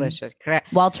cocaine. Delicious.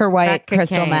 Walter White,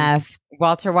 crystal meth.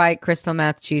 Walter White, crystal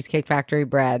meth, Cheesecake Factory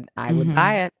bread. I would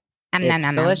buy it.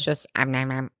 It's delicious.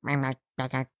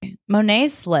 Monet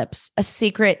slips a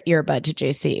secret earbud to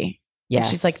JC. Yes. And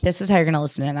she's like, this is how you're going to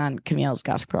listen in on Camille's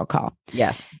Gossip Girl call.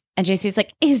 Yes. And JC's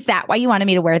like, is that why you wanted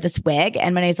me to wear this wig?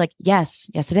 And Monet's like,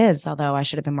 yes, it is. Although I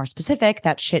should have been more specific.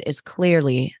 That shit is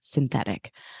clearly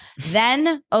synthetic.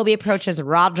 Then Obi approaches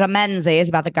Roger Menzies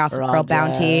about the Gossip Girl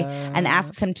bounty and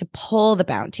asks him to pull the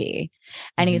bounty.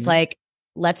 And he's like,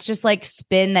 let's just like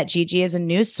spin that Gigi is a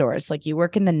news source. Like, you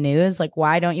work in the news. Like,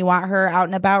 why don't you want her out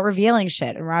and about revealing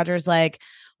shit? And Roger's like,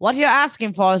 what you're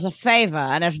asking for is a favor,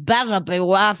 and it better be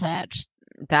worth it.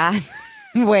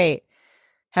 Wait,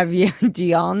 do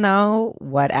y'all know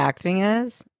what acting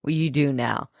is? Well, you do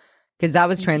now, because that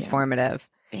was transformative.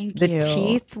 Thank you. The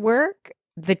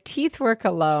teeth work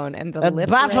alone, and the lip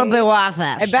better be worth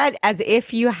it. I bet as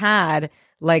if you had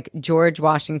like George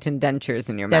Washington dentures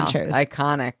in your mouth.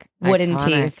 Iconic.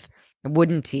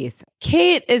 Wooden teeth.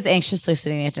 Kate is anxiously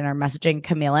sitting at dinner messaging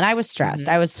Camille, and I was stressed.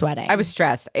 I was sweating. I was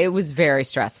stressed. It was very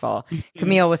stressful.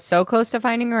 Camille was so close to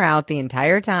finding her out the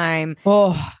entire time.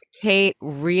 Oh, Kate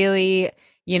really,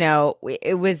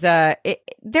 it was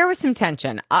there was some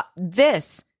tension.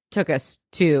 This took us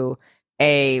to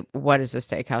what is a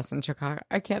steakhouse in Chicago?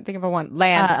 I can't think of a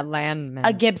Landman.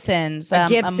 A Gibson's.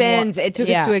 It took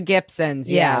us to a Gibson's.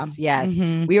 Yeah. Yes.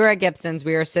 Mm-hmm. We were at Gibson's.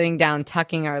 We were sitting down,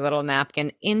 tucking our little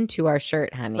napkin into our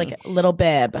shirt, honey. Like a little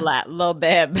bib. Little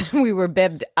bib. We were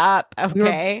bibbed up. Okay. We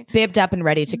were bibbed up and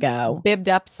ready to go. Bibbed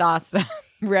up, sauced up,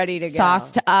 ready to go.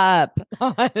 Sauced up.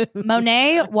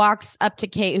 Monet walks up to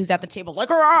Kate, who's at the table,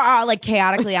 like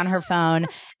chaotically on her phone.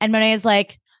 And Monet is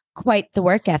like, quite the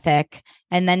work ethic.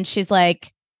 And then she's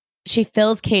like, she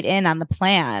fills Kate in on the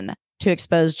plan to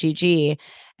expose Gigi.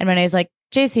 And Monet's like,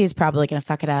 JC is probably going to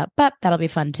fuck it up, but that'll be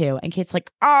fun too. And Kate's like,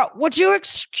 would you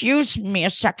excuse me a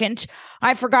second?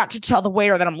 I forgot to tell the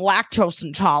waiter that I'm lactose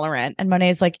intolerant. And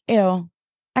Monet's like, ew.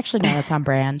 Actually, no, that's on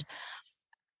brand.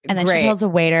 And then she tells the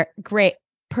waiter,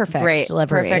 perfect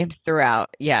delivery. Perfect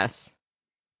throughout. Yes.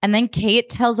 And then Kate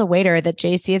tells a waiter that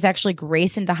JC is actually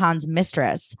Grace De Haan's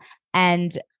mistress.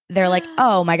 And they're like,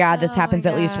 oh my God, this happens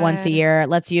at least once a year.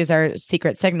 Let's use our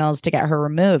secret signals to get her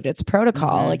removed. It's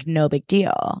protocol, like no big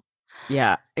deal.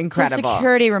 Yeah, incredible. So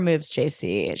security removes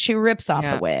JC. She rips off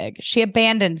the wig. She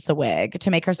abandons the wig to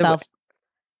make herself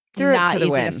not easy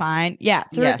to find. Yeah,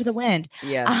 threw it to the wind.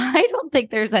 Yes. I don't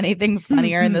think there's anything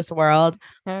funnier in this world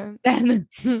than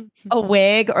a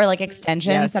wig or like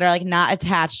extensions that are like not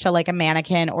attached to like a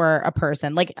mannequin or a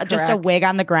person. Like just a wig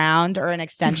on the ground or an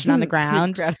extension on the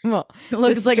ground. Incredible. It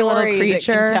looks like a little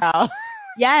creature.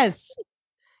 Yes.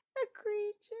 A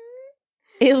creature.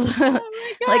 It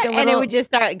like a little, and it would just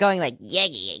start going like yes,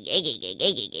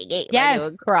 like it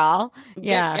would crawl.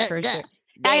 Yeah, for sure.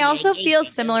 I also feel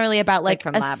similarly about like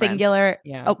a Labyrinth. Singular.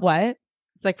 Yeah. What?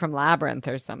 It's like from Labyrinth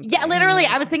or something. Yeah, literally.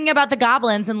 I was thinking about the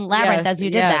goblins in Labyrinth as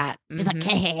you did that. He's like,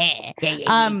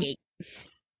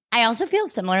 I also feel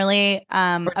similarly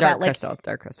about Dark like Crystal.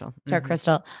 Dark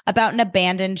Crystal about an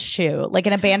abandoned shoe, like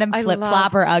an abandoned flip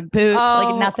flop or UGG boot.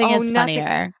 Like nothing is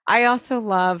funnier. I also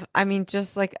love. I mean,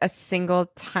 just like a single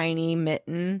tiny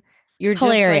mitten. You're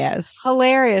hilarious. Just like,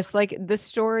 hilarious. Like the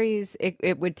stories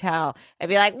it would tell. I'd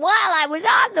be like, well, I was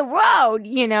on the road.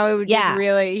 It would just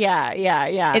really,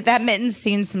 yeah. That mitten's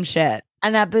seen some shit.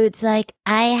 And that boot's like,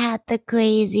 I had the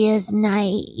craziest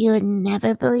night. You would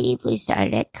never believe. We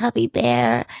started at Cubby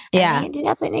Bear. And I ended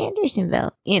up in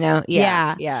Andersonville.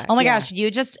 Yeah. Oh my gosh.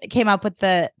 You just came up with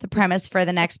the premise for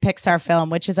the next Pixar film,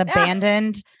 which is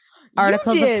abandoned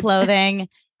articles of clothing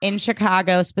in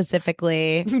Chicago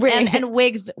specifically, and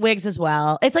wigs as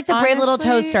well. It's like the Brave Little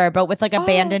Toaster, but with like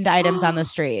abandoned items on the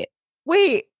street.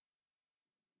 Wait,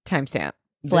 Timestamp.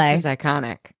 Slay. This is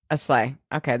iconic. A slay.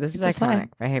 Okay, this is iconic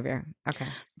behavior. Okay,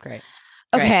 great.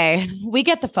 Okay, we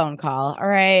get the phone call. All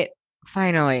right.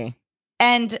 Finally.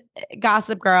 And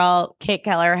Gossip Girl, Kate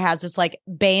Keller, has this like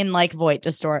Bane-like voice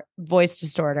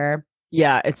distorter.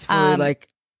 Yeah, it's really like,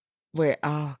 wait,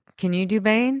 can you do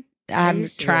Bane? I'm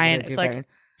trying. It's like,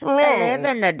 live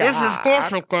in the dark. This is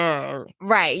Gossip Girl.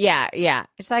 Right, yeah.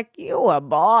 It's like, you were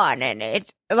born in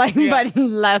it. Like, but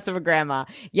less of a grandma.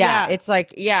 Yeah, it's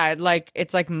like,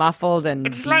 it's like muffled and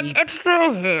it's deep. like, it's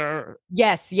through here.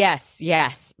 Yes.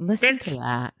 Listen to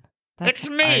that. It's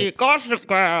me, Gossip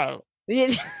Girl.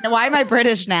 Why am I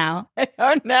British now? I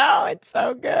don't know. It's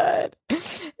so good.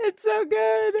 It's so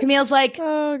good. Camille's like,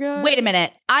 oh, God. Wait a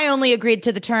minute. I only agreed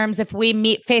to the terms if we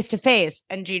meet face to face.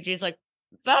 And Gigi's like,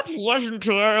 that wasn't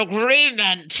our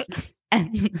agreement.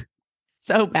 And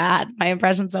so bad. My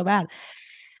impression's so bad.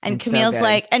 And it's Camille's so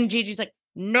like, and Gigi's like,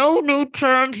 no new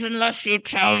terms unless you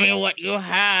tell me what you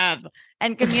have.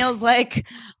 And Camille's like,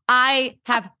 I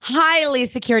have highly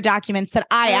secure documents that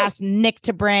I asked Nick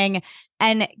to bring.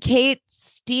 And Kate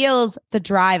steals the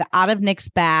drive out of Nick's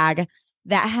bag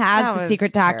that has the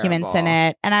secret documents in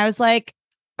it. And I was like,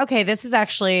 okay, this is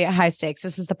actually high stakes.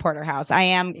 This is the Porterhouse. I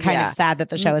am kind of sad that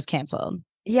the show is canceled.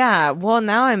 Yeah, well,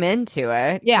 now I'm into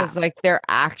it. Yeah. Because, like, they're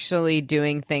actually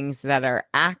doing things that are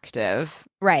active.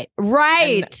 Right.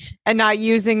 And not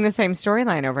using the same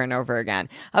storyline over and over again.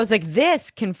 I was like, this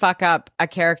can fuck up a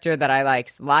character that I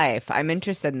like's life. I'm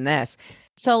interested in this.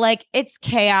 So, like, it's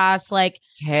chaos. Like,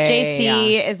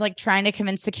 JC is, like, trying to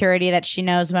convince security that she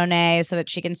knows Monet so that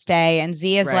she can stay. And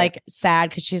Z is, like, sad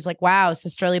because she's like, wow,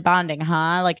 sisterly bonding,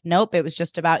 huh? Like, nope, it was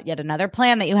just about yet another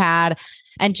plan that you had.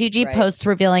 And Gigi posts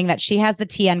revealing that she has the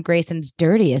tea on Grayson's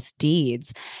dirtiest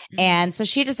deeds. And so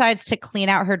she decides to clean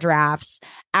out her drafts,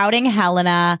 outing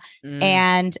Helena.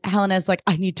 And Helena's like,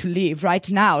 I need to leave right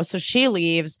now. So she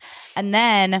leaves. And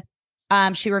then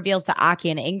she reveals the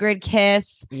Aki and Ingrid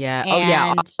kiss. Yeah.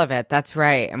 All of it. That's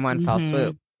right. In one fell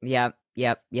swoop. Yep.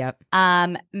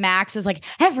 Max is like,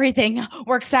 everything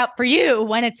works out for you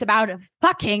when it's about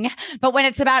fucking, but when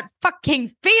it's about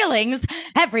fucking feelings,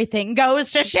 everything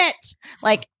goes to shit.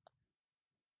 Like,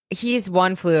 he's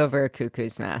One Flew Over a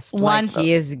Cuckoo's Nest.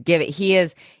 He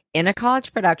is in a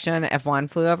college production of One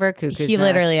Flew Over a Cuckoo's Nest. He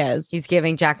literally is. He's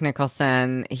giving Jack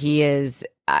Nicholson. He is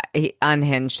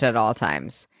unhinged at all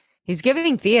times. He's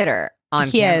giving theater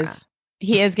on camera.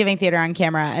 He is giving theater on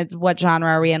camera. It's what genre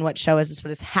are we in? What show is this?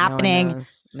 What is happening?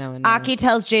 No one knows. Aki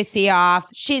tells JC off.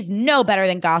 She's no better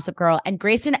than Gossip Girl. And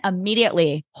Grayson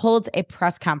immediately holds a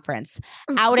press conference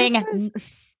outing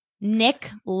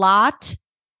Nick Lott,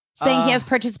 saying he has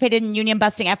participated in union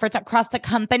busting efforts across the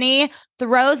company,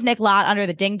 throws Nick Lott under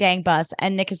the ding dang bus.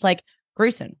 And Nick is like,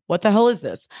 Grayson, what the hell is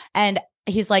this? And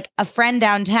he's like, a friend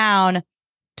downtown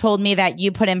told me that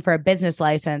you put in for a business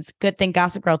license. Good thing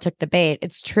Gossip Girl took the bait.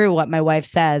 It's true what my wife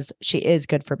says. She is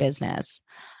good for business.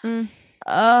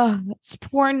 It's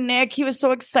poor Nick. He was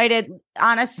so excited.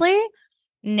 Honestly,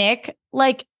 Nick,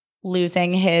 like,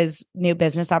 losing his new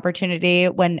business opportunity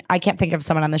when I can't think of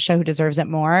someone on the show who deserves it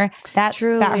more. That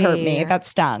hurt me. That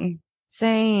stung.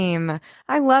 Same.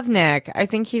 I love Nick. I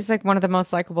think he's like one of the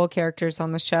most likable characters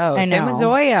on the show. I know. Same with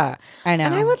Zoya. I know.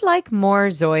 And I would like more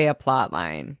Zoya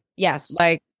plotline. Yes.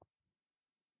 Like,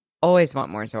 always want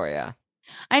more Zoya.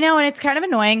 I know. And it's kind of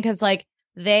annoying because, like,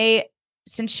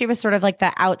 since she was sort of like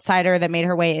the outsider that made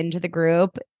her way into the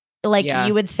group, like,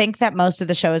 you would think that most of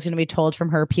the show is going to be told from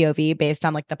her POV based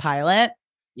on, like, the pilot.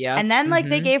 Yeah. And then, like,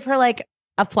 they gave her, like,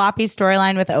 a floppy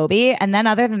storyline with Obi. And then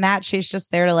other than that, she's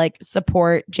just there to, like,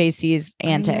 support JC's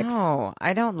antics. No,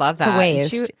 I don't love that. The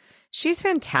waste. She's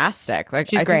fantastic. Like,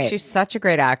 she's great. Think she's such a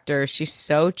great actor. She's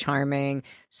so charming,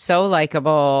 so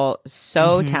likable,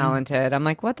 so talented. I'm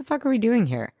like, what the fuck are we doing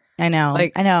here? I know.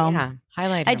 Like, I know. Yeah.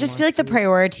 Highlight. I just feel like the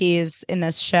priorities in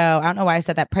this show. I don't know why I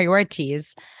said that.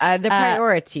 Priorities. The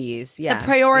priorities. Yeah. The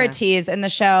priorities in the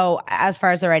show, as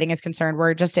far as the writing is concerned,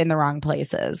 were just in the wrong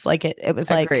places. Like it was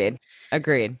like.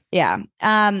 Agreed. Yeah.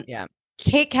 Yeah.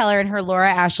 Kate Keller in her Laura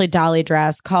Ashley Dolly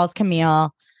dress calls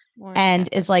Camille and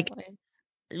is like,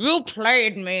 you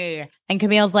played me. And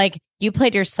Camille's like, you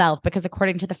played yourself because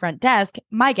according to the front desk,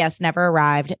 my guest never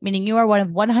arrived, meaning you are one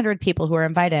of 100 people who are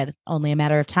invited. Only a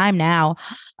matter of time now.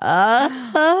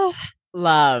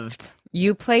 Loved.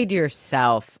 You played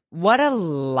yourself. What a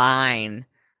line.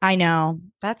 I know.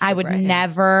 I would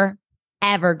never,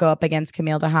 ever go up against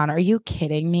Camille De Haan. Are you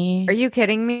kidding me?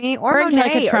 Or her and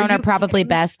Kelly Catrone are probably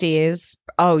besties.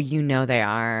 Oh, you know they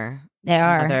are. They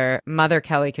are. Mother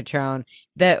Kelly Catrone.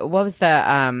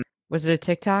 Was it a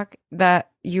TikTok that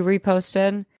you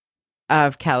reposted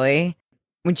of Kelly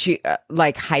when she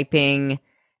like hyping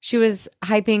she was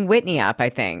hyping Whitney up, I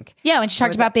think. Yeah, when she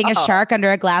talked about being a shark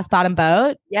under a glass bottom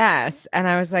boat. Yes. And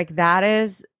I was like, that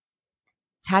is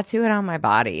tattoo it on my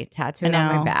body, tattoo it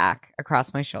on my back,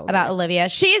 across my shoulders. About Olivia.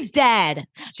 She's dead.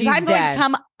 I'm going to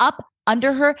come up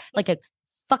under her like a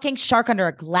fucking shark under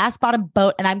a glass bottom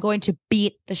boat, and I'm going to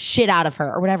beat the shit out of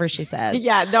her, or whatever she says.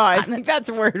 Yeah, no, I think that's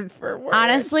word for word.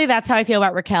 Honestly, that's how I feel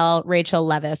about Rachel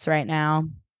Leviss right now.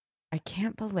 I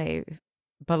can't believe.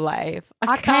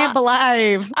 I can't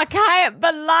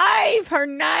believe her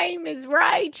name is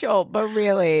Rachel. But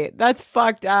really, that's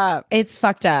fucked up. It's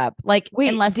fucked up. Like, wait,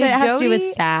 unless it has to do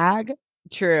with SAG.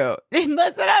 True.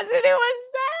 Unless it has to do with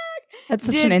SAG. That's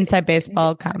such an inside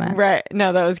baseball comment. Right.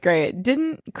 No, that was great.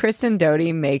 Didn't Kristen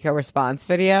Doty make a response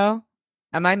video?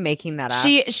 Am I making that up?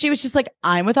 She was just like,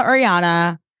 I'm with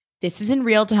Ariana. This is in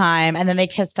real time. And then they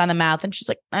kissed on the mouth and she's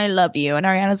like, I love you. And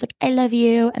Ariana's like, I love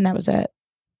you. And that was it.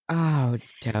 Oh,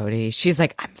 Doty. She's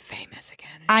like, I'm famous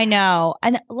again. I know.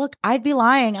 And look, I'd be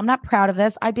lying. I'm not proud of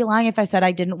this. I'd be lying if I said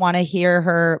I didn't want to hear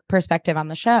her perspective on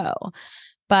the show.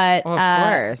 But of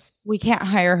course, we can't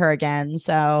hire her again.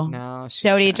 So no,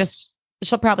 Doty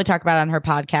she'll probably talk about it on her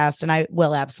podcast, and I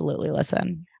will absolutely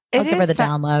listen. I'll give her the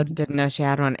download. Didn't know she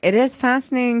had one. It is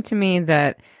fascinating to me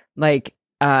that like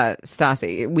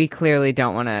Stassi, we clearly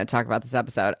don't want to talk about this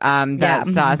episode.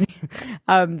 Stassi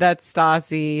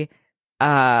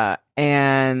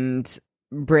and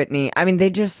Brittany. I mean, they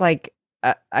just like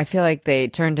I feel like they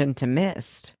turned into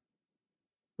mist.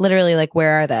 Literally, like,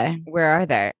 where are they? Where are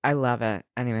they? I love it.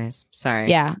 Anyways, sorry.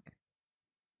 Yeah.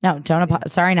 No, don't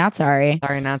sorry, not sorry.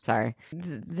 Sorry, not sorry.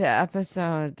 The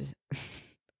episode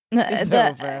is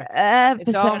over.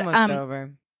 It's almost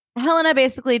over. Helena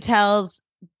basically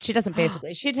she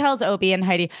tells Obi and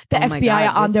Heidi, the FBI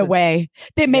are on their way.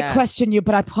 They may question you,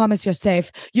 but I promise you're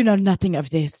safe. You know nothing of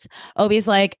this. Obi's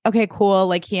like, okay, cool.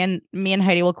 Like me and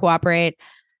Heidi will cooperate.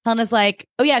 Helena's like,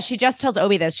 oh yeah, she just tells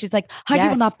Obi this. She's like, Heidi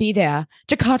will not be there.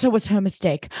 Jakarta was her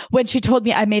mistake. When she told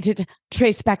me I made it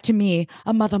trace back to me,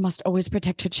 a mother must always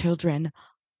protect her children.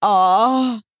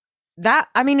 Oh, that,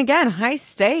 I mean, again, high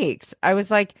stakes. I was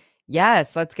like,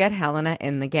 yes, let's get Helena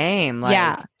in the game. Like,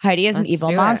 yeah, Heidi is an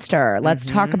evil monster. Let's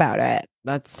talk about it.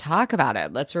 Let's talk about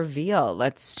it. Let's reveal.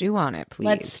 Let's stew on it, please.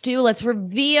 Let's stew. Let's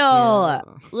reveal.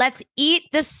 Stew. Let's eat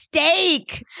the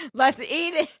steak. Let's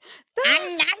eat it.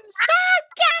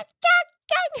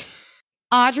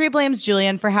 Audrey blames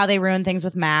Julian for how they ruined things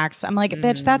with Max. I'm like,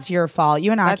 bitch, that's your fault.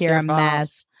 You and Aki are a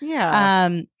mess.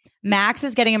 Yeah. Max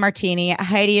is getting a martini.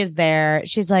 Heidi is there.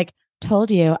 She's like, told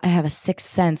you I have a sixth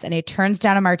sense. And he turns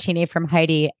down a martini from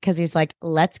Heidi because he's like,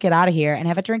 let's get out of here and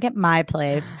have a drink at my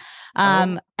place.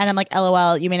 And I'm like,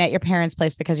 LOL, you mean at your parents'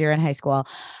 place because you're in high school.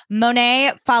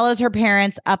 Monet follows her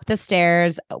parents up the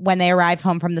stairs when they arrive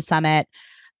home from the summit.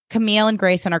 Camille and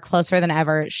Grayson are closer than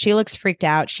ever. She looks freaked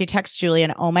out. She texts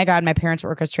Julian, oh my God, my parents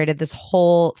orchestrated this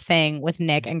whole thing with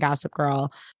Nick and Gossip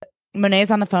Girl.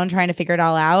 Monet's on the phone trying to figure it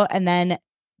all out. And then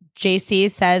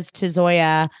JC says to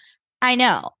Zoya, I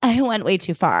know, I went way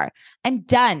too far. I'm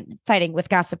done fighting with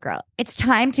Gossip Girl. It's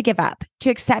time to give up, to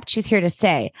accept she's here to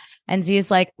stay. And Z is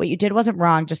like, what you did wasn't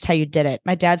wrong, just how you did it.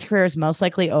 My dad's career is most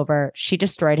likely over. She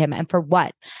destroyed him. And for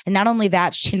what? And not only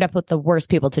that, she teamed up with the worst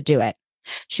people to do it.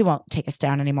 She won't take us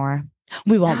down anymore.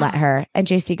 We won't let her. And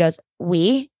JC goes,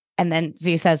 we? And then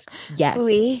Z says, yes.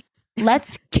 We?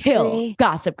 Let's kill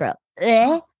Gossip Girl.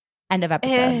 End of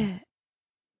episode.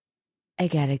 I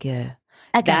gotta go.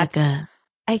 I gotta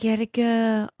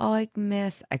go. Oh, I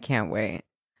can't wait.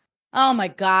 Oh my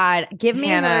God. Give me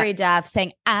Hilary Duff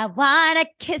saying, I want to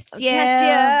kiss you.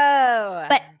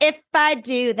 But if I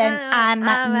do, then I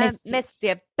might miss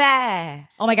you. Bye.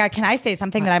 Oh my God. Can I say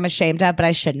something that I'm ashamed of, but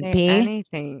I shouldn't be?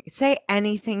 Say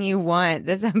anything you want.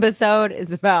 This episode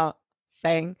is about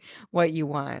saying what you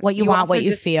want. What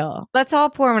you feel. Let's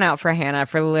all pour one out for Hannah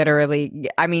for literally,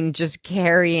 I mean, just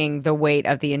carrying the weight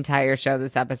of the entire show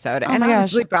this episode. Oh and my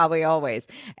honestly, gosh. Probably always.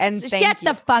 And just get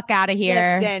the fuck out of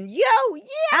here. Listen,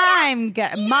 I'm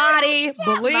good. Marty,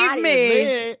 believe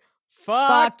me.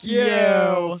 Fuck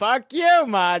you. Fuck you,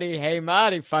 Marty. Hey,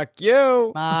 Marty, fuck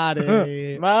you.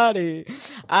 Marty.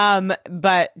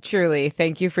 But truly,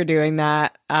 thank you for doing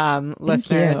that.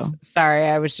 Listeners, sorry,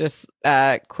 I was just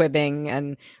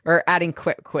quibbing or adding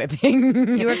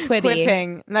quibbing. You were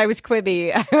quibbing. And I was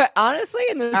quibby. Honestly,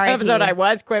 in this episode, I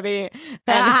was quibby.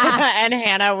 And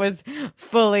Hannah was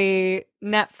fully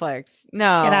Netflix.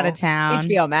 No. Get out of town.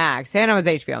 HBO Max. Hannah was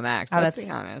HBO Max. Let's be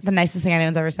honest. The nicest thing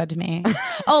anyone's ever said to me.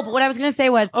 Oh, but what I was going to say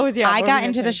was I got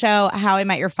into the show How I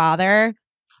Met Your Father.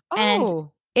 And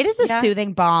It is a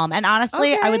soothing balm. And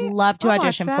honestly, I would love to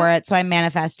audition for it. So I'm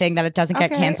manifesting that it doesn't get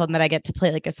canceled and that I get to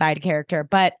play like a side character.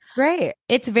 But great.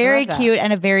 It's very cute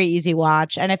and a very easy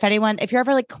watch. And if you're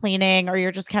ever like cleaning or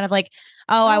you're just kind of like,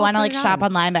 I want to like shop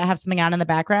online but have something on in the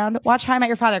background, watch How I Met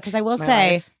Your Father. Because I will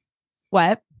say, life.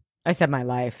 What? I said my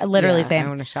life. I literally say I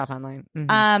want to shop online.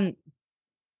 Mm-hmm.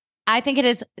 I think it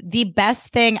is the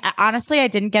best thing. Honestly, I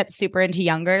didn't get super into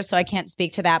Younger, so I can't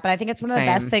speak to that. But I think it's one of the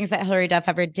best things that Hilary Duff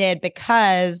ever did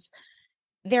because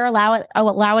they're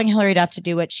allowing Hilary Duff to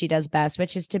do what she does best,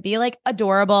 which is to be like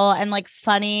adorable and like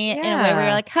funny in a way where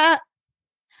you're like, huh.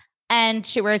 And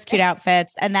she wears cute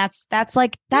outfits. And that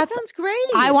sounds great.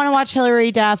 I want to watch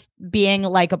Hilary Duff being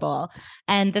likable.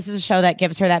 And this is a show that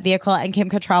gives her that vehicle. And Kim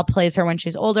Cattrall plays her when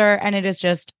she's older. And it is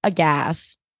just a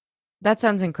gas. That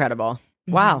sounds incredible.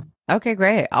 Wow. Okay,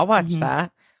 great. I'll watch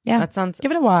that. Yeah. That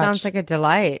give it a watch. Sounds like a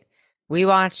delight. We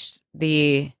watched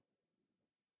the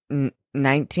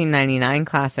 1999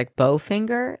 classic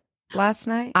Bowfinger last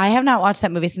night. I have not watched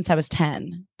that movie since I was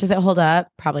 10. Does it hold up?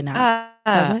 Probably not.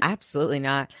 Absolutely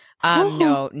not.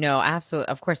 No, absolutely.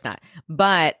 Of course not.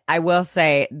 But I will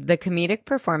say the comedic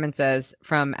performances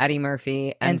from Eddie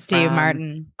Murphy and Steve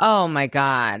Martin. Oh my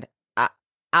God.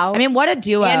 I mean, what a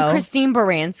duo. And Christine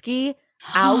Baranski.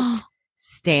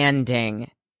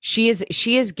 Outstanding. She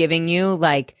is giving you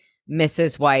like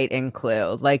Mrs. White in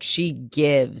Clue. Like she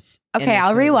gives. Okay,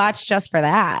 I'll rewatch just for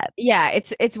that. Yeah,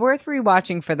 it's worth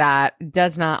rewatching for that.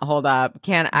 Does not hold up.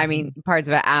 I mean, parts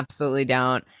of it absolutely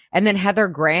don't. And then Heather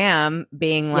Graham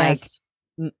being like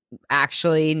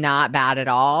actually not bad at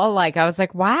all. Like I was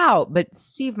like, wow. But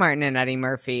Steve Martin and Eddie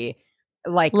Murphy,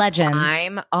 like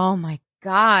legends. Oh my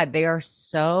God, they are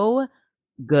so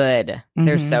good.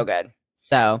 They're so good.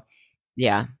 So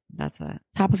yeah, that's it.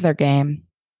 Top of their game.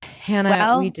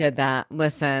 Hannah, we did that.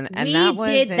 Listen, and that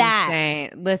was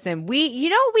insane. Listen, you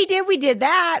know what we did? We did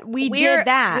that. We did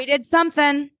that. We did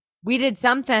something. We did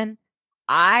something.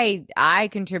 I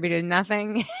contributed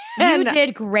nothing. You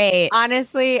did great.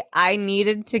 Honestly, I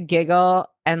needed to giggle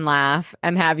and laugh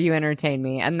and have you entertain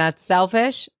me. And that's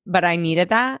selfish, but I needed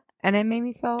that. And it made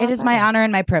me feel it is my honor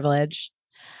and my privilege.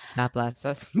 God bless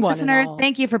us. Listeners,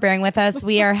 thank you for bearing with us.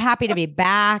 We are happy to be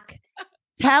back.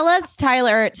 Tell us,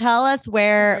 Tyler,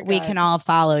 where we can all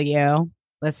follow you.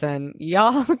 Listen,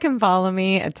 y'all can follow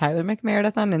me at Tyler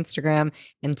McMeredith on Instagram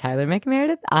and Tyler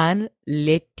McMeredith on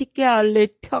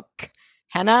TikTok.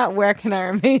 Hannah, where can our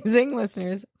amazing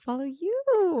listeners follow you?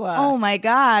 Oh my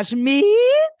gosh, me?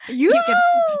 You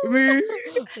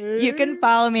can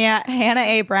follow me at Hannah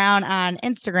A. Brown on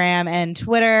Instagram and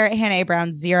Twitter, Hannah A.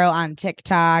 Brown 0 on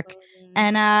TikTok.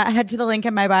 And head to the link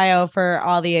in my bio for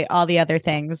all the other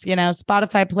things, you know,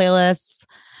 Spotify playlists,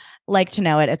 like to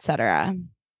know it, etc.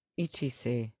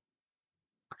 ETC.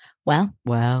 Well,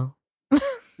 we'll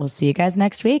see you guys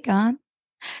next week on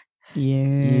You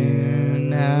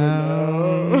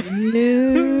Know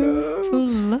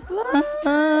You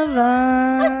Love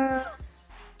Us.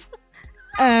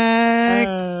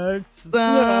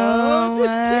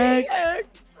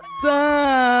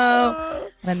 XOXO.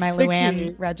 Then my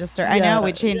Luann register. I know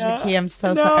we changed the key. I'm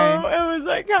so sorry. It was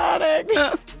iconic.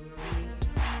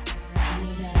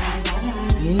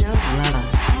 You know, love